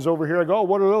boxes over here. I go, oh,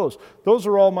 what are those? Those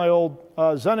are all my old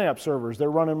XenApp servers.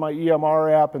 They're running my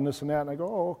EMR app and this and that. And I go,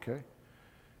 oh, okay.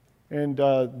 And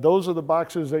those are the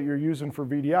boxes that you're using for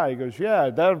VDI. He goes, yeah,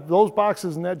 those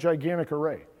boxes in that gigantic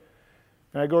array.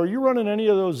 And I go, are you running any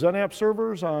of those XenApp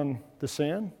servers on the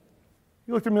SAN?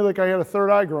 He looked at me like I had a third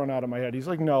eye growing out of my head. He's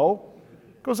like, no.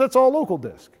 He goes, that's all local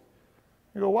disk.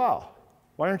 I go, wow.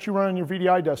 Why aren't you running your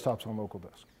VDI desktops on local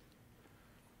disk?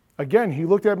 Again, he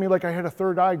looked at me like I had a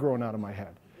third eye growing out of my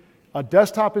head. A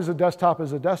desktop is a desktop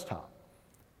is a desktop,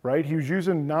 right? He was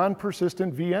using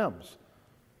non-persistent VMs.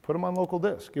 Put them on local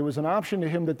disk. It was an option to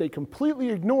him that they completely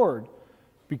ignored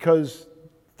because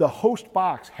the host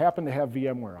box happened to have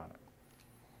VMware on it.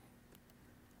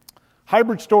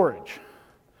 Hybrid storage.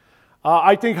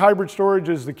 I think hybrid storage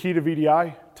is the key to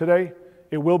VDI today.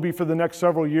 It will be for the next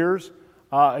several years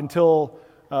until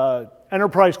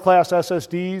enterprise class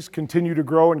SSDs continue to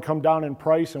grow and come down in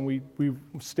price, and we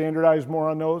standardize more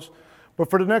on those. But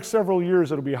for the next several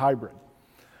years, it'll be hybrid.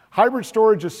 Hybrid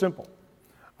storage is simple.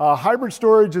 Hybrid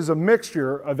storage is a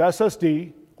mixture of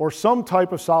SSD or some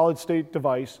type of solid state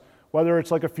device, whether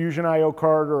it's like a Fusion IO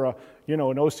card or an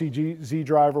OCZ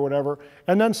drive or whatever,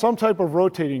 and then some type of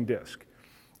rotating disk.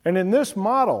 And in this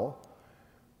model,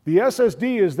 the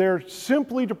SSD is there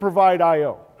simply to provide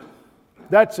IO.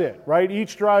 That's it, right?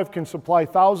 Each drive can supply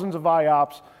thousands of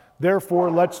IOPS, therefore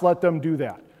let's let them do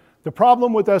that. The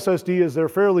problem with SSD is they're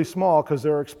fairly small because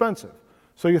they're expensive.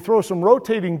 So you throw some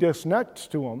rotating disks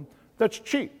next to them, that's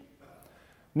cheap.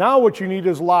 Now what you need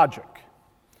is logic.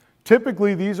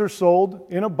 Typically these are sold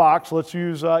in a box. Let's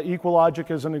use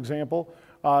EqualLogic as an example.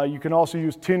 You can also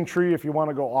use TinTree if you want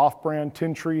to go off-brand.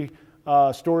 TinTree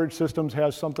storage systems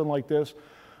has something like this.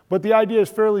 But the idea is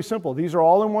fairly simple. These are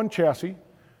all in one chassis.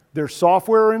 There's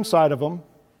software inside of them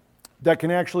that can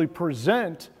actually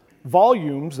present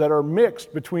volumes that are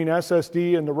mixed between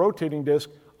SSD and the rotating disk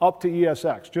up to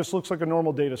ESX. Just looks like a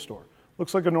normal data store.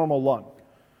 Looks like a normal LUN.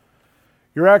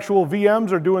 Your actual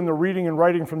VMs are doing the reading and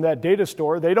writing from that data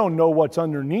store. They don't know what's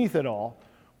underneath it all.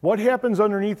 What happens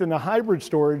underneath in the hybrid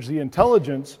storage, the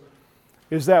intelligence,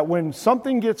 is that when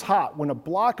something gets hot, when a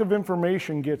block of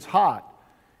information gets hot,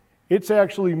 it's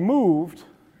actually moved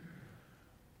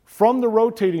from the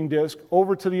rotating disk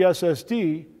over to the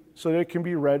SSD so that it can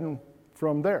be read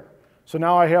from there. So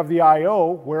now I have the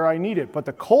I/O where I need it. But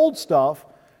the cold stuff,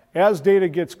 as data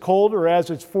gets cold or as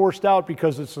it's forced out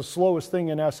because it's the slowest thing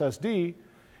in SSD,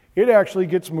 it actually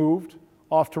gets moved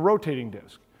off to rotating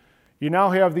disk. You now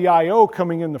have the I/O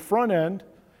coming in the front end.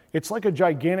 It's like a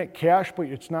gigantic cache, but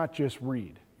it's not just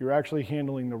read. You're actually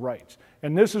handling the writes.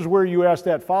 And this is where you ask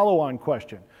that follow-on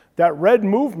question. That read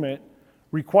movement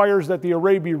requires that the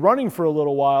array be running for a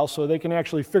little while so they can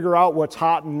actually figure out what's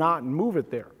hot and not and move it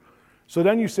there. So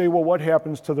then you say, well, what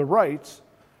happens to the writes?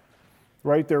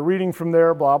 Right, they're reading from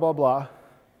there, blah, blah, blah.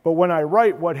 But when I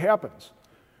write, what happens?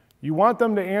 You want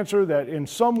them to answer that in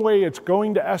some way it's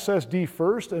going to SSD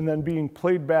first and then being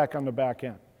played back on the back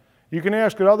end. You can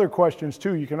ask it other questions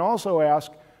too. You can also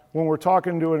ask, when we're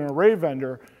talking to an array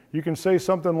vendor, you can say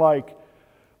something like,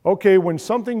 okay, when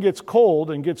something gets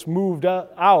cold and gets moved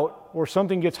out, or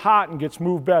something gets hot and gets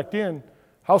moved back in,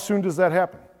 how soon does that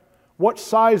happen? What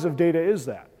size of data is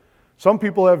that? Some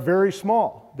people have very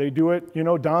small. They do it,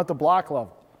 down at the block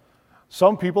level.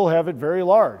 Some people have it very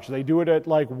large. They do it at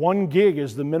like 1 gig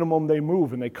is the minimum they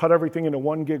move, and they cut everything into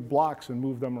 1 gig blocks and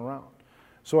move them around.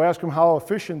 So ask them how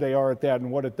efficient they are at that and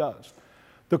what it does.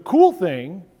 The cool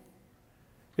thing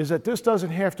is that this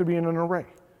doesn't have to be in an array.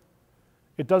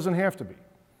 It doesn't have to be.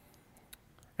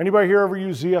 Anybody here ever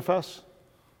use ZFS?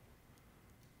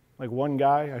 Like one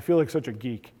guy? I feel like such a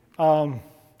geek. Yeah.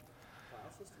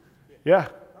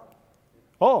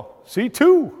 Oh, see,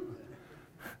 two.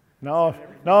 No,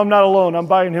 I'm not alone. I'm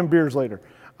buying him beers later.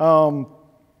 I'm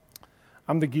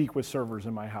the geek with servers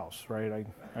in my house, right?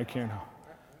 I can't. Are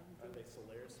they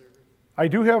Solaris servers? I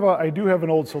do have an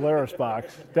old Solaris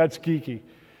box. That's geeky.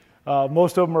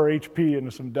 Most of them are HP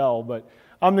and some Dell, but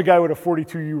I'm the guy with a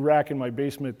 42U rack in my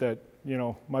basement that, you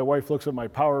know, my wife looks at my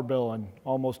power bill and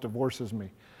almost divorces me.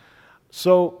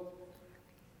 So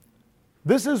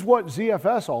this is what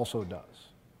ZFS also does,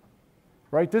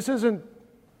 right? This isn't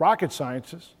rocket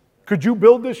science. Could you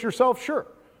build this yourself? Sure.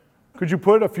 Could you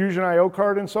put a Fusion IO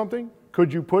card in something?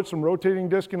 Could you put some rotating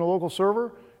disk in a local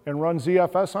server and run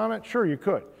ZFS on it? Sure, you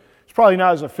could. It's probably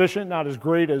not as efficient, not as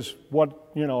great as what,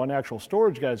 you know, an actual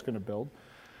storage guy is going to build.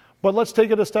 But let's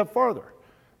take it a step farther.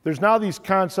 There's now these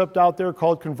concepts out there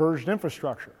called converged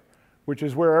infrastructure, which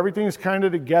is where everything's kind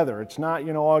of together. It's not,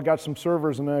 you know, oh, I've got some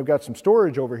servers and then I've got some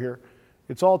storage over here.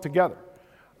 It's all together.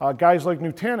 Guys like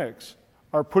Nutanix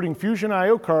are putting Fusion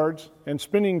IO cards and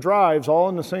spinning drives all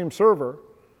in the same server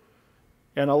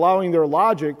and allowing their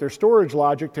logic, their storage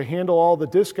logic, to handle all the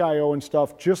disk IO and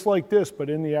stuff just like this, but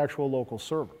in the actual local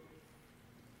server.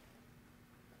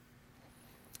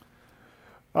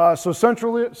 So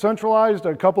centralized,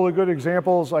 a couple of good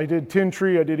examples. I did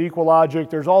TinTree, I did EqualLogic.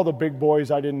 There's all the big boys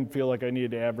I didn't feel like I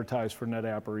needed to advertise for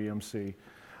NetApp or EMC.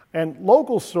 And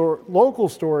local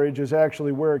storage is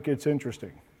actually where it gets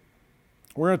interesting.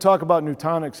 We're going to talk about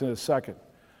Nutanix in a second.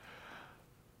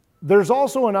 There's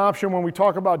also an option when we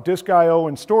talk about disk I/O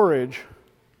and storage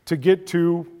to get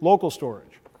to local storage.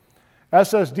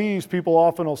 SSDs people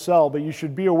often will sell, but you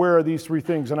should be aware of these three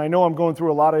things. And I know I'm going through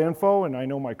a lot of info, and I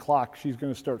know my clock, she's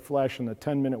going to start flashing the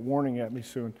 10-minute warning at me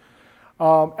soon.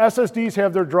 SSDs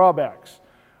have their drawbacks.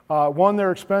 One,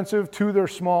 they're expensive. Two, they're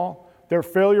small. Their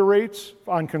failure rates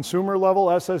on consumer level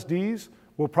SSDs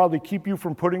will probably keep you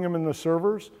from putting them in the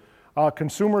servers.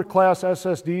 Consumer class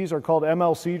SSDs are called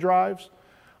MLC drives.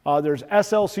 There's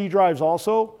SLC drives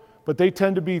also, but they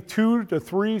tend to be 2 to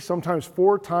 3, sometimes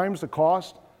 4 times the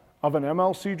cost of an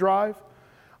MLC drive.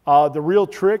 The real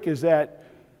trick is that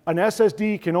an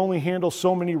SSD can only handle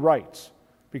so many writes.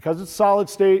 Because it's solid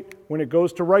state, when it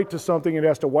goes to write to something, it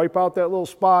has to wipe out that little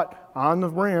spot on the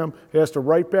RAM, it has to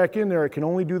write back in there, it can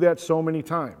only do that so many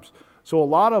times. So a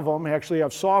lot of them actually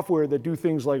have software that do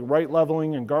things like write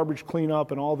leveling and garbage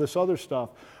cleanup and all this other stuff.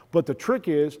 But the trick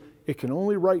is, it can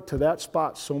only write to that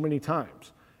spot so many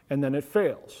times, and then it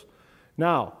fails.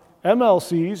 Now,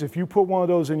 MLCs, if you put one of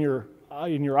those in your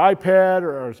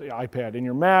iPad, in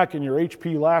your Mac, in your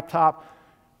HP laptop,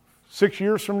 6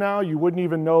 years from now, you wouldn't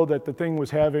even know that the thing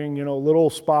was having, you know, little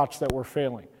spots that were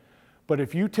failing. But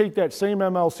if you take that same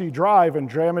MLC drive and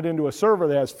jam it into a server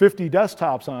that has 50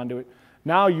 desktops onto it,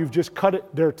 now you've just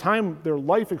cut their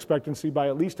life expectancy by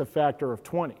at least a factor of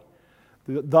 20.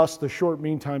 Thus, the short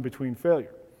mean time between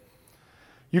failure.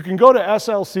 You can go to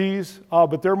SLCs,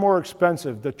 but they're more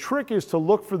expensive. The trick is to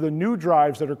look for the new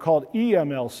drives that are called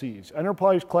eMLCs,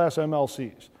 enterprise class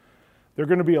MLCs. They're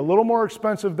going to be a little more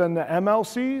expensive than the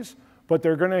MLCs, but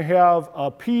they're going to have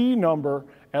a PE number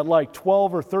at like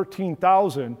 12 or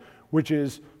 13,000, which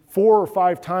is 4 or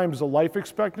 5 times the life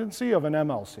expectancy of an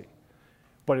MLC.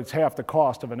 But it's half the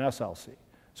cost of an SLC.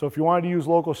 So if you wanted to use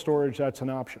local storage, that's an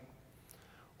option.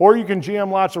 Or you can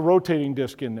jam lots of rotating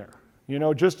disk in there. You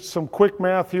know, just some quick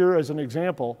math here as an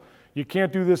example. You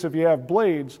can't do this if you have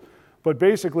blades, but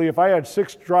basically if I had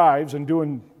 6 drives and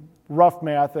doing rough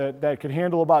math that could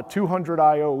handle about 200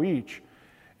 I/O each,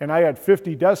 and I had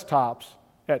 50 desktops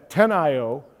at 10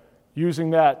 I/O using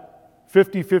that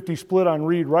 50-50 split on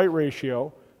read-write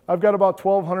ratio, I've got about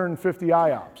 1,250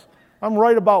 IOPS. I'm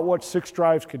right about what 6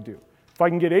 drives could do. If I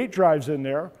can get 8 drives in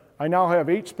there, I now have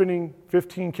 8 spinning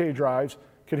 15K drives,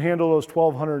 can handle those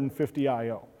 1,250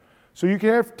 I/O. So you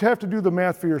have to do the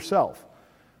math for yourself.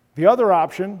 The other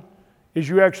option is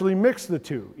you actually mix the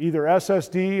two, either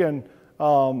SSD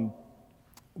and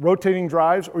rotating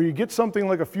drives, or you get something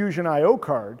like a Fusion IO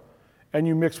card and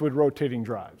you mix with rotating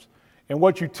drives. And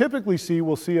what you typically see,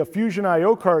 we'll see a Fusion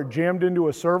IO card jammed into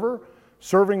a server,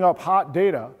 serving up hot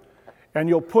data, and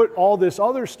you'll put all this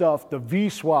other stuff, the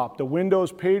vSwap, the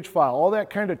Windows page file, all that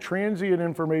kind of transient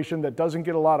information that doesn't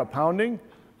get a lot of pounding,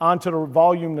 onto the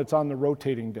volume that's on the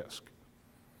rotating disk.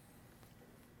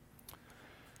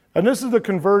 And this is the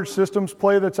converged systems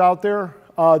play that's out there.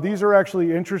 These are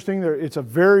actually interesting. It's a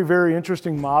very, very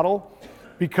interesting model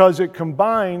because it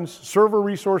combines server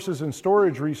resources and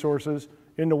storage resources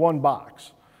into one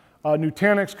box.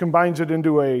 Nutanix combines it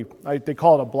into they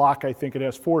call it a block, I think. It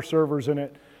has 4 servers in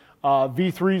it.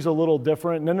 V3 is a little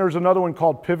different. And then there's another one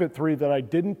called Pivot 3 that I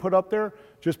didn't put up there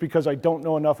just because I don't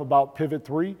know enough about Pivot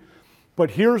 3.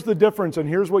 But here's the difference, and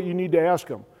here's what you need to ask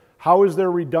them. How is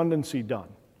their redundancy done?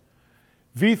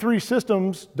 V3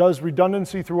 Systems does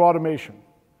redundancy through automation.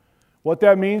 What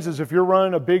that means is if you're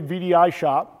running a big VDI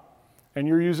shop and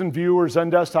you're using View or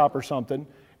XenDesktop or something,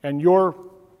 and your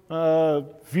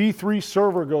V3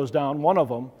 server goes down, one of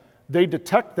them, they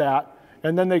detect that,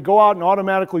 and then they go out and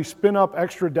automatically spin up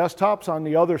extra desktops on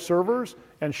the other servers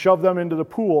and shove them into the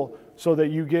pool so that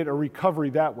you get a recovery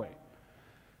that way.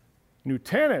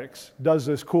 Nutanix does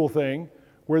this cool thing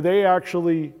where they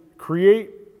actually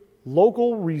create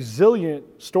local resilient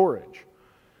storage.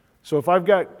 So if I've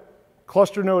got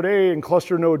cluster node A and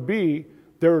cluster node B,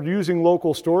 they're using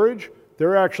local storage,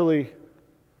 they're actually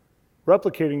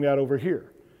replicating that over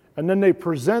here. And then they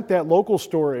present that local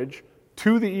storage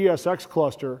to the ESX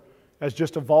cluster as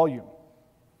just a volume.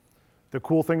 The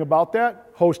cool thing about that,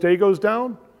 host A goes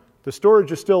down, the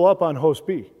storage is still up on host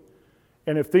B.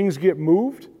 And if things get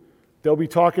moved, they'll be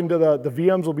talking to the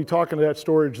VMs will be talking to that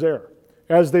storage there.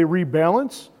 As they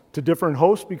rebalance to different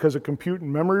hosts because of compute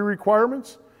and memory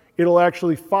requirements, it'll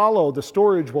actually follow, the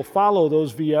storage will follow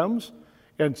those VMs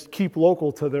and keep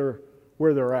local to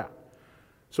where they're at.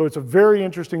 So it's a very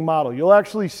interesting model. You'll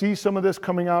actually see some of this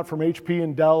coming out from HP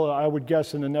and Dell, I would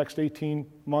guess, in the next 18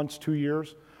 months, 2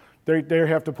 years. They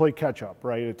have to play catch up,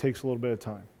 right? It takes a little bit of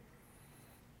time.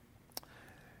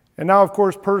 And now, of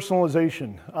course,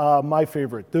 personalization, my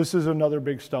favorite. This is another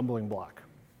big stumbling block.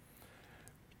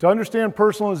 To understand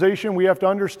personalization, we have to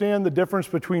understand the difference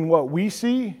between what we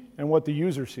see and what the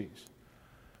user sees,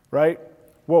 right?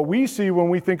 What we see when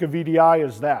we think of VDI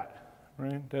is that,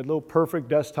 right? That little perfect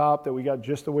desktop that we got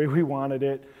just the way we wanted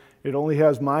it. It only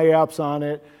has my apps on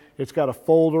it. It's got a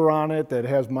folder on it that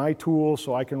has my tools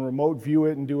so I can remote view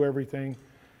it and do everything.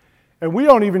 And we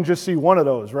don't even just see one of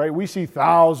those, right? We see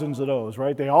thousands of those,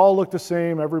 right? They all look the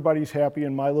same. Everybody's happy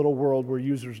in my little world where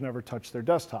users never touch their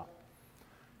desktop.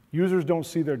 Users don't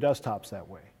see their desktops that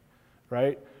way,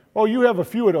 right? Well, you have a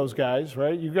few of those guys,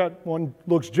 right? You got one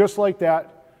looks just like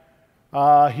that.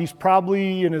 He's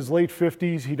probably in his late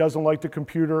 50s. He doesn't like the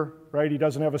computer, right? He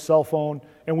doesn't have a cell phone.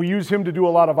 And we use him to do a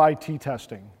lot of IT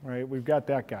testing, right? We've got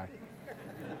that guy.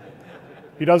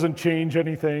 He doesn't change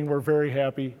anything. We're very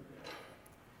happy.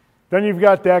 Then you've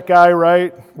got that guy,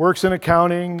 right? Works in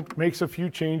accounting, makes a few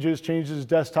changes, changes his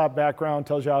desktop background,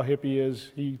 tells you how hip he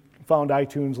is. He found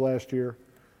iTunes last year.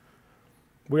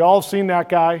 We all seen that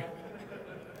guy.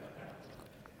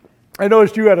 I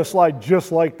noticed you had a slide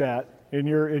just like that in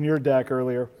your deck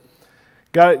earlier.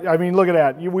 I mean, look at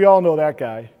that. We all know that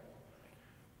guy.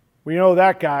 We know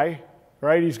that guy,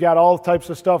 right? He's got all types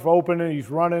of stuff open and he's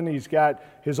running. He's got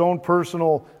his own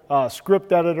personal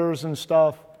script editors and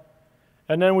stuff.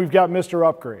 And then we've got Mr.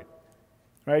 Upgrade,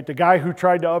 right? The guy who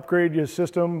tried to upgrade his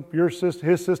system,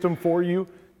 his system for you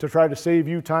to try to save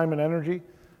you time and energy,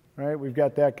 right? We've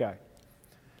got that guy.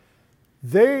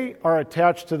 They are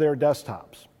attached to their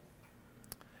desktops.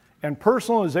 And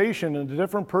personalization and the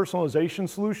different personalization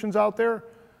solutions out there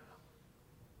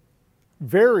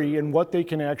vary in what they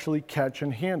can actually catch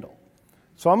and handle.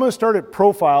 So I'm going to start at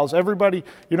profiles. Everybody,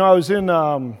 you know, I was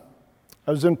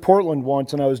in Portland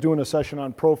once and I was doing a session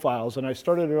on profiles and I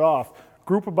started it off,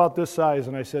 group about this size,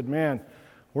 and I said, man,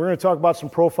 we're going to talk about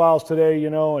some profiles today, you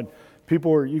know, and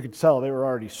people were, you could tell they were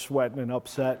already sweating and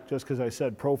upset just because I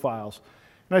said profiles.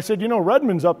 And I said, you know,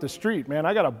 Redmond's up the street, man.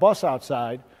 I got a bus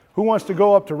outside. Who wants to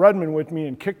go up to Redmond with me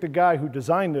and kick the guy who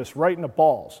designed this right in the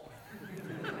balls?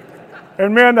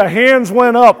 And man, the hands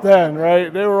went up then,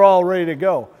 right? They were all ready to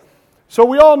go. So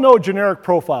we all know generic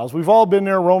profiles. We've all been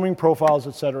there, roaming profiles,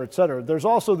 et cetera, et cetera. There's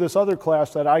also this other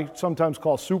class that I sometimes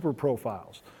call super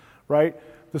profiles, right?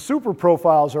 The super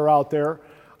profiles are out there.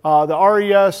 The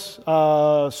RES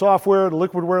software, the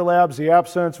Liquidware Labs, the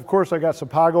AppSense. Of course, I got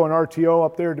Sapago and RTO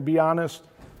up there, to be honest,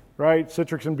 right?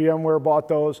 Citrix and VMware bought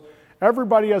those.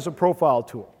 Everybody has a profile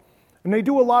tool. And they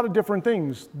do a lot of different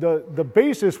things. The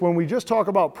basis, when we just talk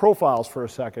about profiles for a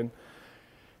second,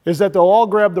 is that they'll all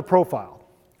grab the profile.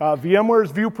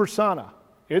 VMware's View Persona,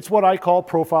 it's what I call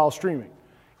profile streaming.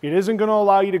 It isn't going to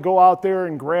allow you to go out there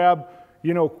and grab,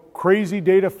 you know, crazy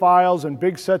data files and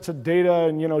big sets of data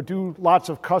and, you know, do lots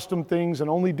of custom things and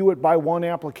only do it by one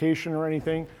application or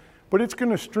anything. But it's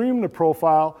going to stream the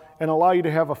profile and allow you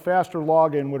to have a faster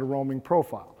login with a roaming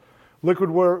profile.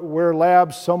 Liquidware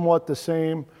Labs, somewhat the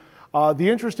same. The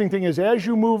interesting thing is as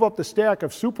you move up the stack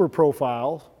of super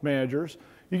profile managers,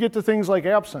 you get to things like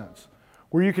AppSense,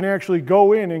 where you can actually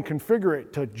go in and configure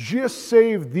it to just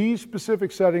save these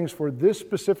specific settings for this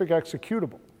specific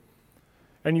executable.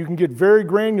 And you can get very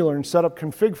granular and set up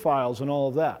config files and all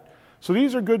of that. So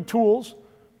these are good tools,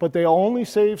 but they only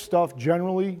save stuff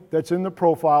generally that's in the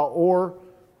profile or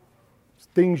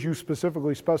things you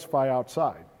specifically specify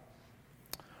outside.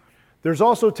 There's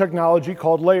also technology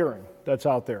called layering that's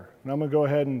out there. And I'm going to go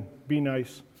ahead and be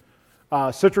nice.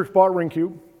 Citrix bought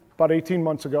RingCube about 18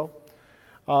 months ago.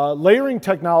 Layering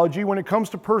technology, when it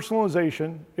comes to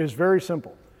personalization, is very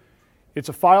simple. It's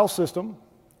a file system,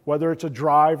 whether it's a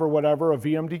drive or whatever, a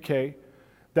VMDK,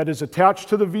 that is attached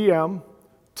to the VM,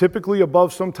 typically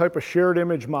above some type of shared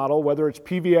image model, whether it's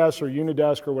PVS or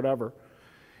Unidesk or whatever.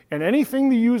 And anything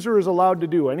the user is allowed to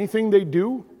do, anything they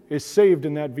do, is saved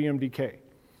in that VMDK.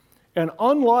 And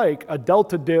unlike a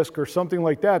Delta disk or something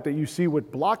like that that you see with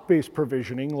block-based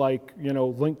provisioning, like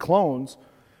link clones,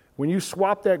 when you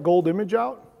swap that gold image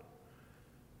out,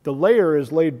 the layer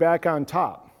is laid back on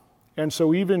top. And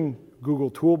so even Google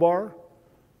Toolbar,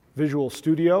 Visual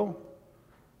Studio,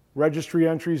 registry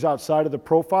entries outside of the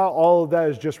profile, all of that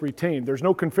is just retained. There's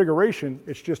no configuration,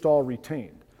 it's just all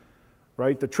retained,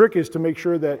 right? The trick is to make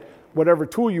sure that whatever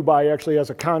tool you buy actually has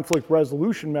a conflict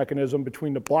resolution mechanism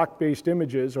between the block-based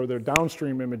images or their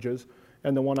downstream images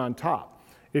and the one on top.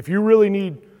 If you really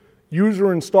need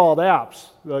user-installed apps,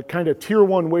 the kind of tier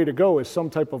 1 way to go is some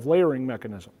type of layering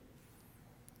mechanism.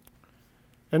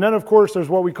 And then, of course, there's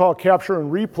what we call capture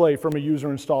and replay from a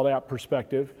user-installed app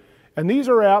perspective. And these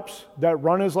are apps that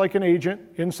run as like an agent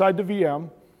inside the VM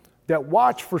that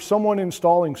watch for someone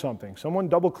installing something. Someone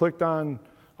double-clicked on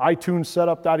iTunes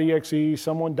setup.exe,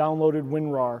 someone downloaded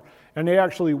WinRAR, and they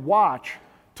actually watch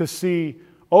to see,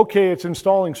 okay, it's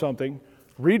installing something,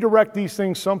 redirect these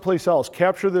things someplace else,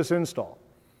 capture this install.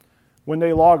 When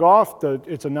they log off,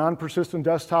 it's a non-persistent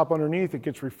desktop underneath, it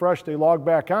gets refreshed, they log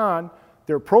back on,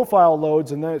 their profile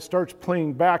loads, and then it starts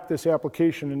playing back this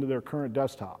application into their current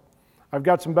desktop. I've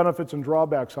got some benefits and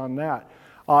drawbacks on that.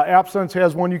 AppSense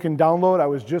has one you can download. I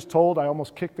was just told, I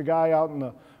almost kicked the guy out in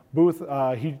the booth.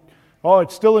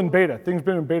 It's still in beta. Thing's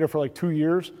been in beta for like 2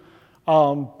 years,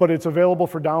 but it's available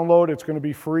for download. It's going to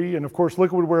be free. And of course,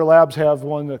 Liquidware Labs have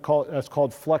one that's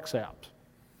called Flex Apps.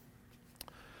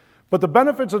 But the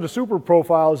benefits of the super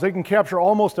profile is they can capture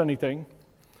almost anything.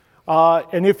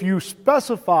 And if you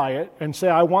specify it and say,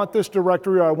 I want this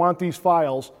directory or I want these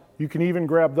files, you can even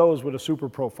grab those with a super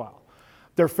profile.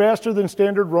 They're faster than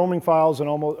standard roaming profiles in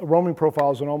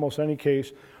almost any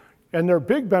case. And their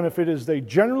big benefit is they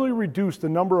generally reduce the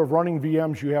number of running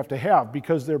VMs you have to have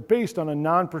because they're based on a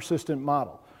non-persistent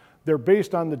model. They're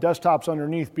based on the desktops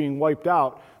underneath being wiped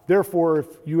out. Therefore, if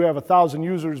you have 1,000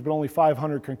 users but only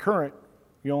 500 concurrent,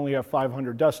 you only have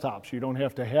 500 desktops. You don't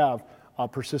have to have a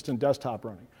persistent desktop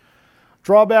running.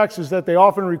 Drawbacks is that they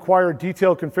often require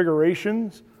detailed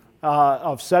configurations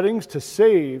of settings to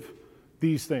save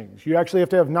these things. You actually have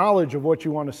to have knowledge of what you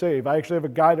want to save. I actually have a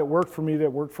guy that worked for me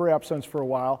that worked for AppSense for a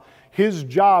while. His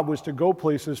job was to go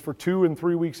places for 2 and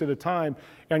 3 weeks at a time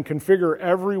and configure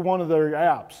every one of their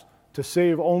apps to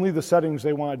save only the settings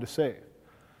they wanted to save.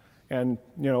 And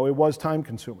it was time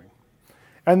consuming.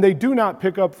 And they do not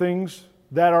pick up things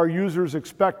that our users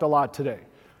expect a lot today.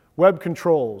 Web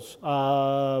controls,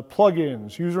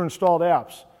 plugins, user-installed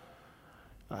apps.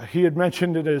 He had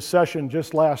mentioned in his session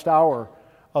just last hour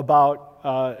about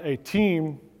a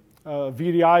team, a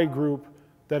VDI group,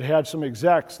 that had some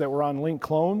execs that were on link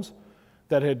clones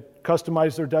that had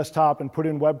customized their desktop and put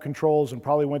in web controls and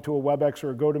probably went to a WebEx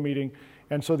or a GoToMeeting.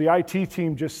 And so the IT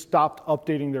team just stopped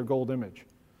updating their gold image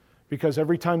because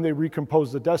every time they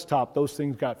recomposed the desktop, those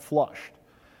things got flushed.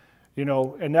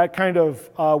 And that kind of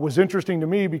was interesting to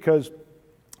me because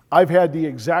I've had the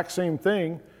exact same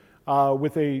thing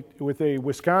with a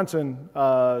Wisconsin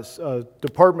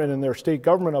department in their state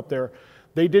government up there.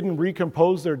 They didn't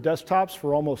recompose their desktops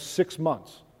for almost 6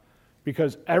 months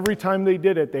because every time they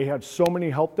did it, they had so many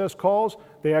help desk calls,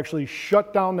 they actually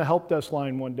shut down the help desk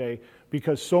line one day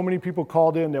because so many people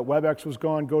called in that WebEx was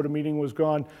gone, GoToMeeting was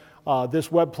gone,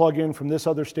 this web plugin from this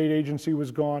other state agency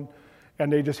was gone,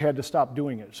 and they just had to stop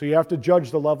doing it. So you have to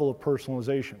judge the level of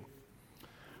personalization.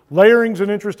 Layering's an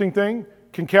interesting thing.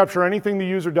 Can capture anything the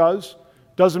user does.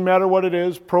 Doesn't matter what it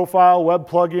is, profile, web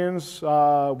plugins,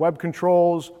 web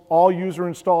controls, all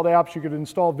user-installed apps. You could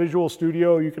install Visual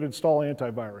Studio, you could install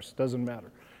antivirus. Doesn't matter.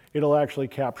 It'll actually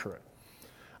capture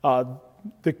it.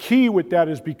 The key with that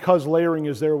is because layering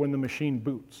is there when the machine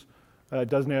boots. It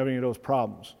doesn't have any of those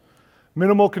problems.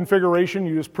 Minimal configuration,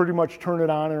 you just pretty much turn it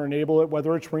on or enable it,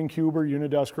 whether it's RingCube or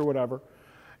Unidesk or whatever.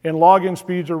 And login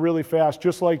speeds are really fast,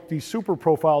 just like these super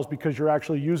profiles, because you're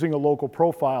actually using a local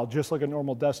profile, just like a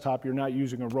normal desktop. You're not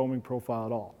using a roaming profile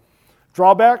at all.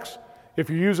 Drawbacks, if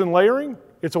you're using layering,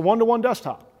 it's a one-to-one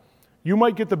desktop. You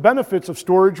might get the benefits of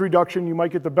storage reduction, you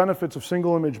might get the benefits of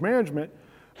single image management,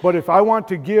 But if I want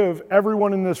to give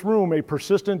everyone in this room a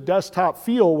persistent desktop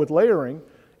feel with layering,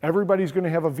 everybody's going to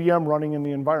have a VM running in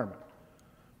the environment,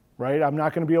 right? I'm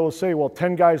not going to be able to say, well,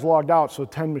 10 guys logged out, so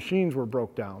 10 machines were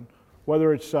broke down.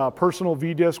 Whether it's personal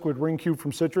vDisk with RingCube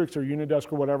from Citrix or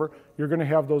Unidesk or whatever, you're going to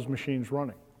have those machines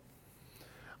running.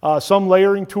 Some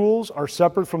layering tools are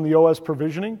separate from the OS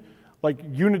provisioning. Like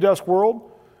Unidesk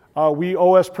World, we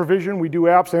OS provision, we do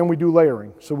apps, and we do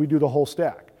layering. So we do the whole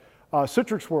stack.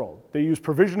 Citrix World, they use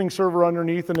provisioning server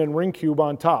underneath and then RingCube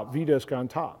on top, vDisk on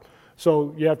top.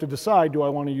 So you have to decide, do I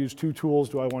want to use two tools,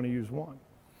 do I want to use one?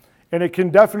 And it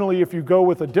can definitely, if you go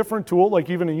with a different tool, like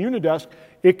even a Unidesk,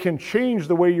 it can change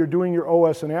the way you're doing your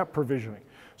OS and app provisioning.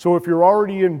 So if you're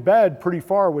already in bed pretty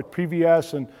far with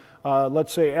PVS and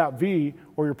let's say AppV,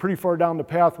 or you're pretty far down the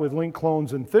path with link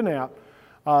clones and ThinApp,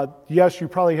 yes, you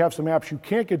probably have some apps you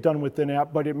can't get done with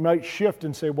ThinApp, but it might shift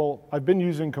and say, well, I've been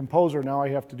using Composer, now I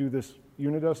have to do this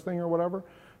Unidesk thing or whatever.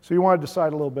 So you want to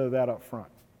decide a little bit of that up front.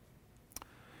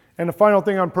 And the final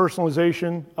thing on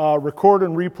personalization, record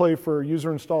and replay for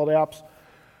user-installed apps.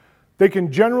 They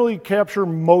can generally capture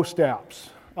most apps.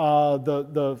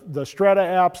 The Strata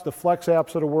apps, the Flex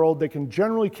apps of the world, they can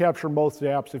generally capture most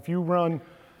apps. If you run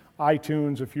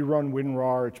iTunes, if you run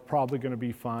WinRAR, it's probably going to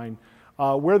be fine.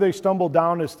 Where they stumble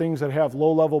down is things that have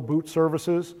low-level boot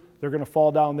services. They're going to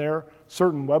fall down there.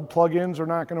 Certain web plugins are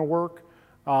not going to work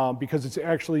because it's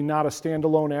actually not a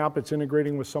standalone app. It's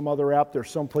integrating with some other app.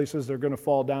 There's some places they're going to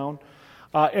fall down.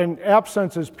 And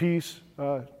AppSense's piece,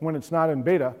 when it's not in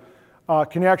beta,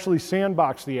 can actually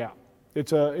sandbox the app.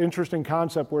 It's an interesting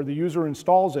concept where the user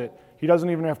installs it. He doesn't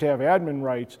even have to have admin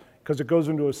rights because it goes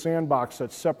into a sandbox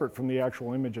that's separate from the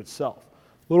actual image itself.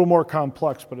 A little more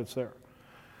complex, but it's there.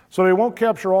 So they won't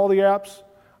capture all the apps.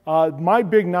 My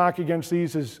big knock against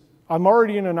these is I'm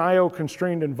already in an I/O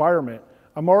constrained environment.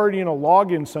 I'm already in a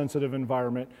login sensitive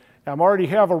environment. I already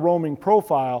have a roaming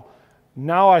profile.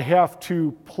 Now I have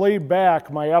to play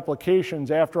back my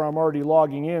applications after I'm already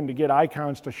logging in to get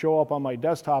icons to show up on my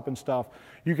desktop and stuff.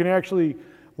 You can actually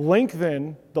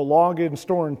lengthen the login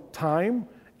store time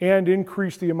and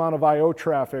increase the amount of I/O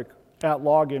traffic at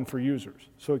login for users.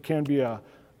 So it can be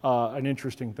an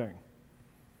interesting thing.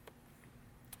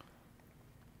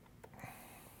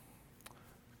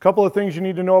 A couple of things you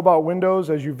need to know about Windows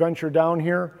as you venture down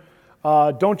here.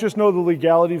 Don't just know the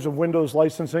legalities of Windows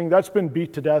licensing. That's been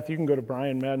beat to death. You can go to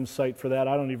Brian Madden's site for that.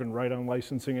 I don't even write on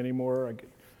licensing anymore.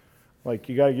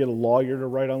 You got to get a lawyer to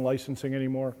write on licensing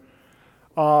anymore.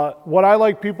 What I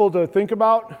like people to think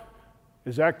about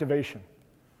is activation.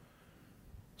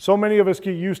 So many of us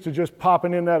get used to just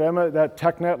popping in that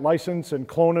TechNet license and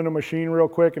cloning a machine real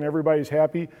quick and everybody's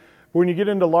happy. But when you get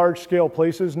into large scale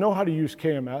places, know how to use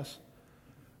KMS.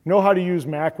 Know how to use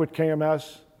Mac with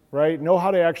KMS, right? Know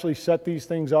how to actually set these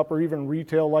things up or even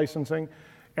retail licensing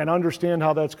and understand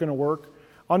how that's going to work.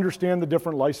 Understand the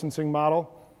different licensing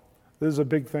model. This is a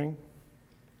big thing.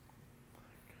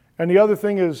 And the other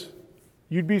thing is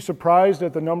you'd be surprised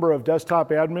at the number of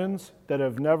desktop admins that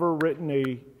have never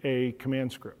written a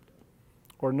command script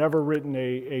or never written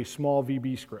a small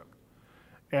VB script.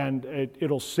 And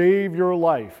it'll save your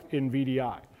life in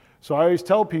VDI. So I always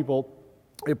tell people,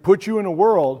 it puts you in a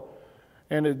world,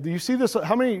 and do you see this?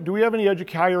 Do we have any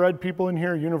higher ed people in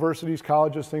here? Universities,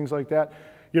 colleges, things like that?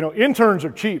 You know, interns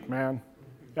are cheap, man.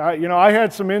 I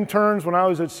had some interns when I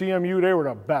was at CMU. They were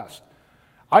the best.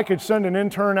 I could send an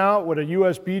intern out with a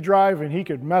USB drive, and he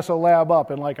could mess a lab up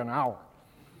in like an hour,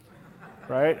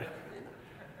 right?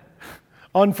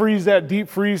 Unfreeze that deep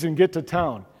freeze and get to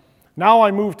town. Now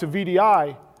I move to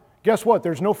VDI. Guess what?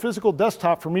 There's no physical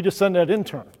desktop for me to send that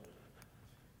intern.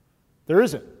 There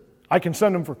isn't. I can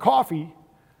send them for coffee,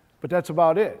 but that's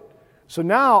about it. So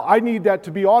now I need that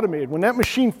to be automated. When that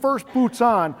machine first boots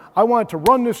on, I want it to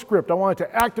run this script. I want it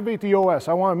to activate the OS.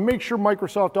 I want to make sure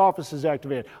Microsoft Office is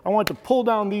activated. I want it to pull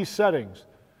down these settings.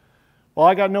 Well,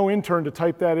 I got no intern to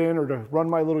type that in or to run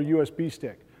my little USB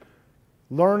stick.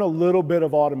 Learn a little bit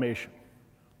of automation.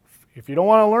 If you don't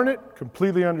want to learn it,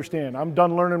 completely understand. I'm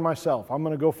done learning myself. I'm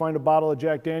going to go find a bottle of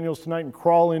Jack Daniels tonight and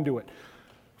crawl into it.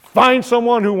 Find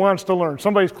someone who wants to learn.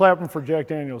 Somebody's clapping for Jack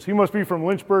Daniels. He must be from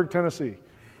Lynchburg, Tennessee.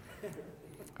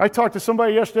 I talked to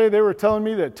somebody yesterday. They were telling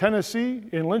me that Tennessee,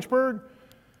 in Lynchburg,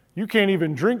 you can't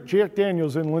even drink Jack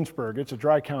Daniels in Lynchburg. It's a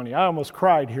dry county. I almost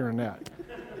cried hearing that.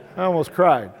 I almost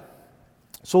cried.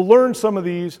 So learn some of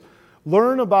these.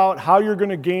 Learn about how you're going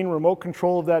to gain remote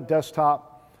control of that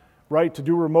desktop, right, to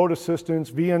do remote assistance,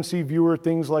 VNC viewer,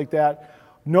 things like that.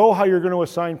 Know how you're going to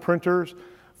assign printers.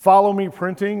 Follow Me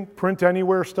Printing, Print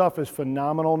Anywhere stuff is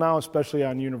phenomenal now, especially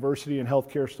on university and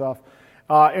healthcare stuff.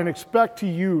 and expect to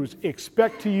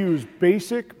use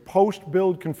basic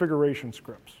post-build configuration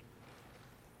scripts.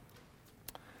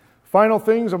 Final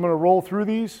things, I'm going to roll through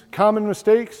these. Common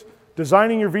mistakes,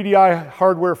 designing your VDI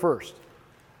hardware first.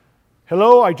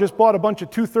 Hello, I just bought a bunch of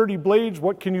 230 blades.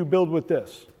 What can you build with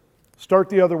this? Start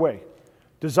the other way.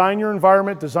 Design your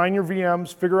environment, design your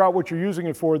VMs, figure out what you're using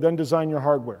it for, then design your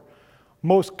hardware.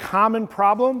 Most common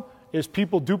problem is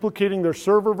people duplicating their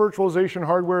server virtualization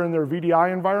hardware in their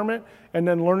VDI environment and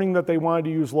then learning that they wanted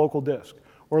to use local disk,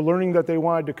 or learning that they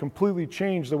wanted to completely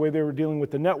change the way they were dealing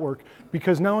with the network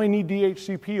because now I need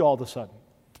DHCP all of a sudden.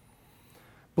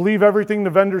 Believe everything the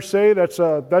vendors say. That's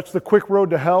the quick road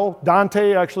to hell.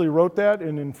 Dante actually wrote that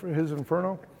in his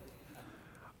Inferno.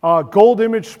 Gold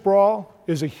image sprawl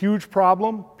is a huge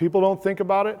problem. People don't think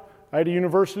about it. I had a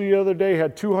university the other day,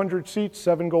 had 200 seats,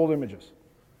 7 gold images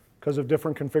because of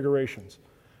different configurations.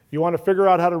 You want to figure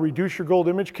out how to reduce your gold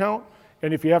image count,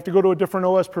 and if you have to go to a different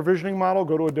OS provisioning model,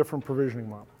 go to a different provisioning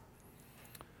model.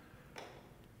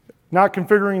 Not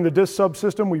configuring the disk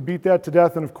subsystem, we beat that to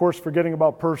death, and of course forgetting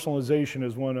about personalization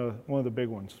is one of the big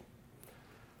ones.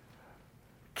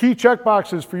 Key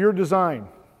checkboxes for your design.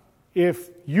 If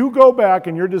you go back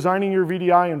and you're designing your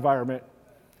VDI environment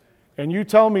and you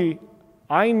tell me,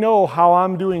 I know how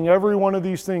I'm doing every one of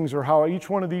these things or how each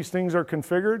one of these things are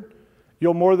configured,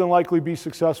 you'll more than likely be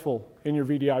successful in your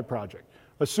VDI project,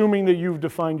 assuming that you've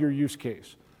defined your use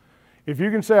case. If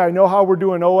you can say, I know how we're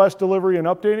doing OS delivery and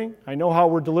updating, I know how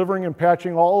we're delivering and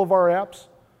patching all of our apps,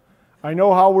 I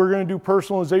know how we're going to do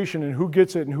personalization and who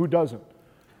gets it and who doesn't.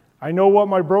 I know what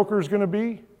my broker is going to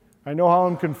be, I know how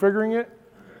I'm configuring it,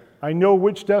 I know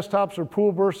which desktops are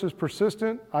pool versus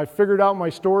persistent, I figured out my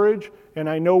storage, and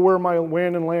I know where my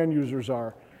WAN and LAN users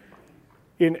are.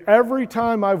 In every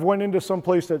time I've went into some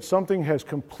place that something has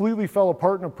completely fell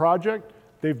apart in a project,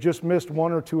 they've just missed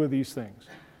one or two of these things,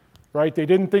 right? They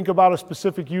didn't think about a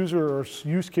specific user or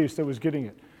use case that was getting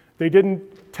it. They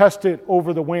didn't test it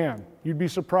over the WAN. You'd be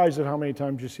surprised at how many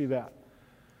times you see that.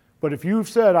 But if you've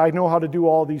said, I know how to do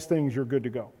all these things, you're good to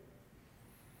go.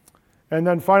 And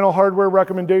then final hardware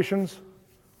recommendations.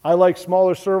 I like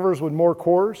smaller servers with more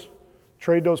cores.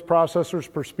 Trade those processors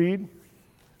per speed.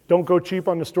 Don't go cheap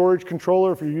on the storage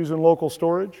controller if you're using local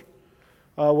storage.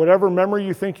 Whatever memory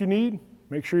you think you need,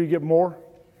 make sure you get more.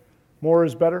 More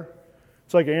is better.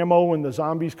 It's like ammo when the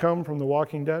zombies come from The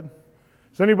Walking Dead.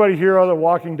 Is anybody here a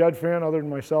Walking Dead fan other than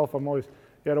myself? I'm always,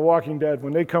 yeah, The Walking Dead.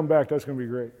 When they come back, that's going to be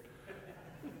great.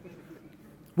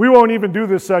 We won't even do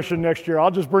this session next year. I'll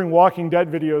just bring Walking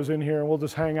Dead videos in here and we'll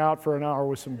just hang out for an hour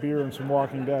with some beer and some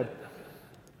Walking Dead.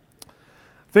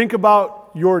 Think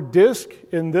about your disk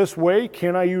in this way.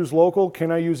 Can I use local?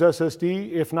 Can I use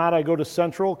SSD? If not, I go to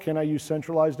central. Can I use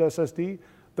centralized SSD?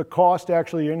 The cost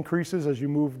actually increases as you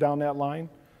move down that line.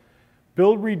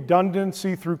 Build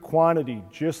redundancy through quantity,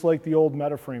 just like the old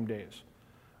Metaframe days,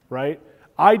 right?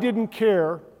 I didn't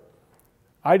care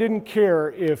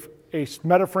if a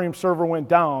Metaframe server went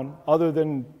down other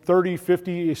than 30,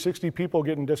 50, 60 people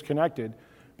getting disconnected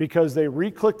because they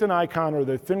re-clicked an icon or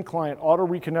the thin client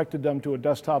auto-reconnected them to a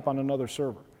desktop on another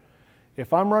server.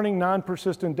 If I'm running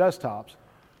non-persistent desktops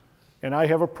and I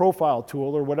have a profile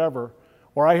tool or whatever,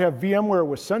 or I have VMware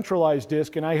with centralized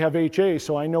disk and I have HA,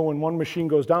 so I know when one machine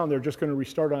goes down, they're just going to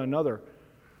restart on another.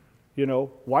 You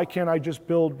know, why can't I just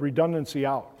build redundancy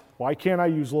out? Why can't I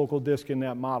use local disk in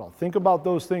that model? Think about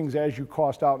those things as you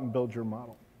cost out and build your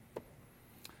model.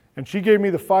 And she gave me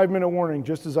the 5-minute warning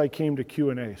just as I came to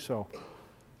Q&A, so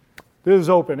this is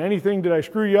open. Anything, did I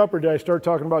screw you up or did I start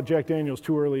talking about Jack Daniels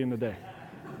too early in the day?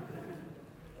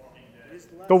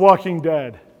 The Walking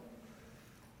Dead.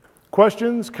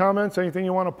 Questions, comments, anything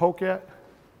you want to poke at?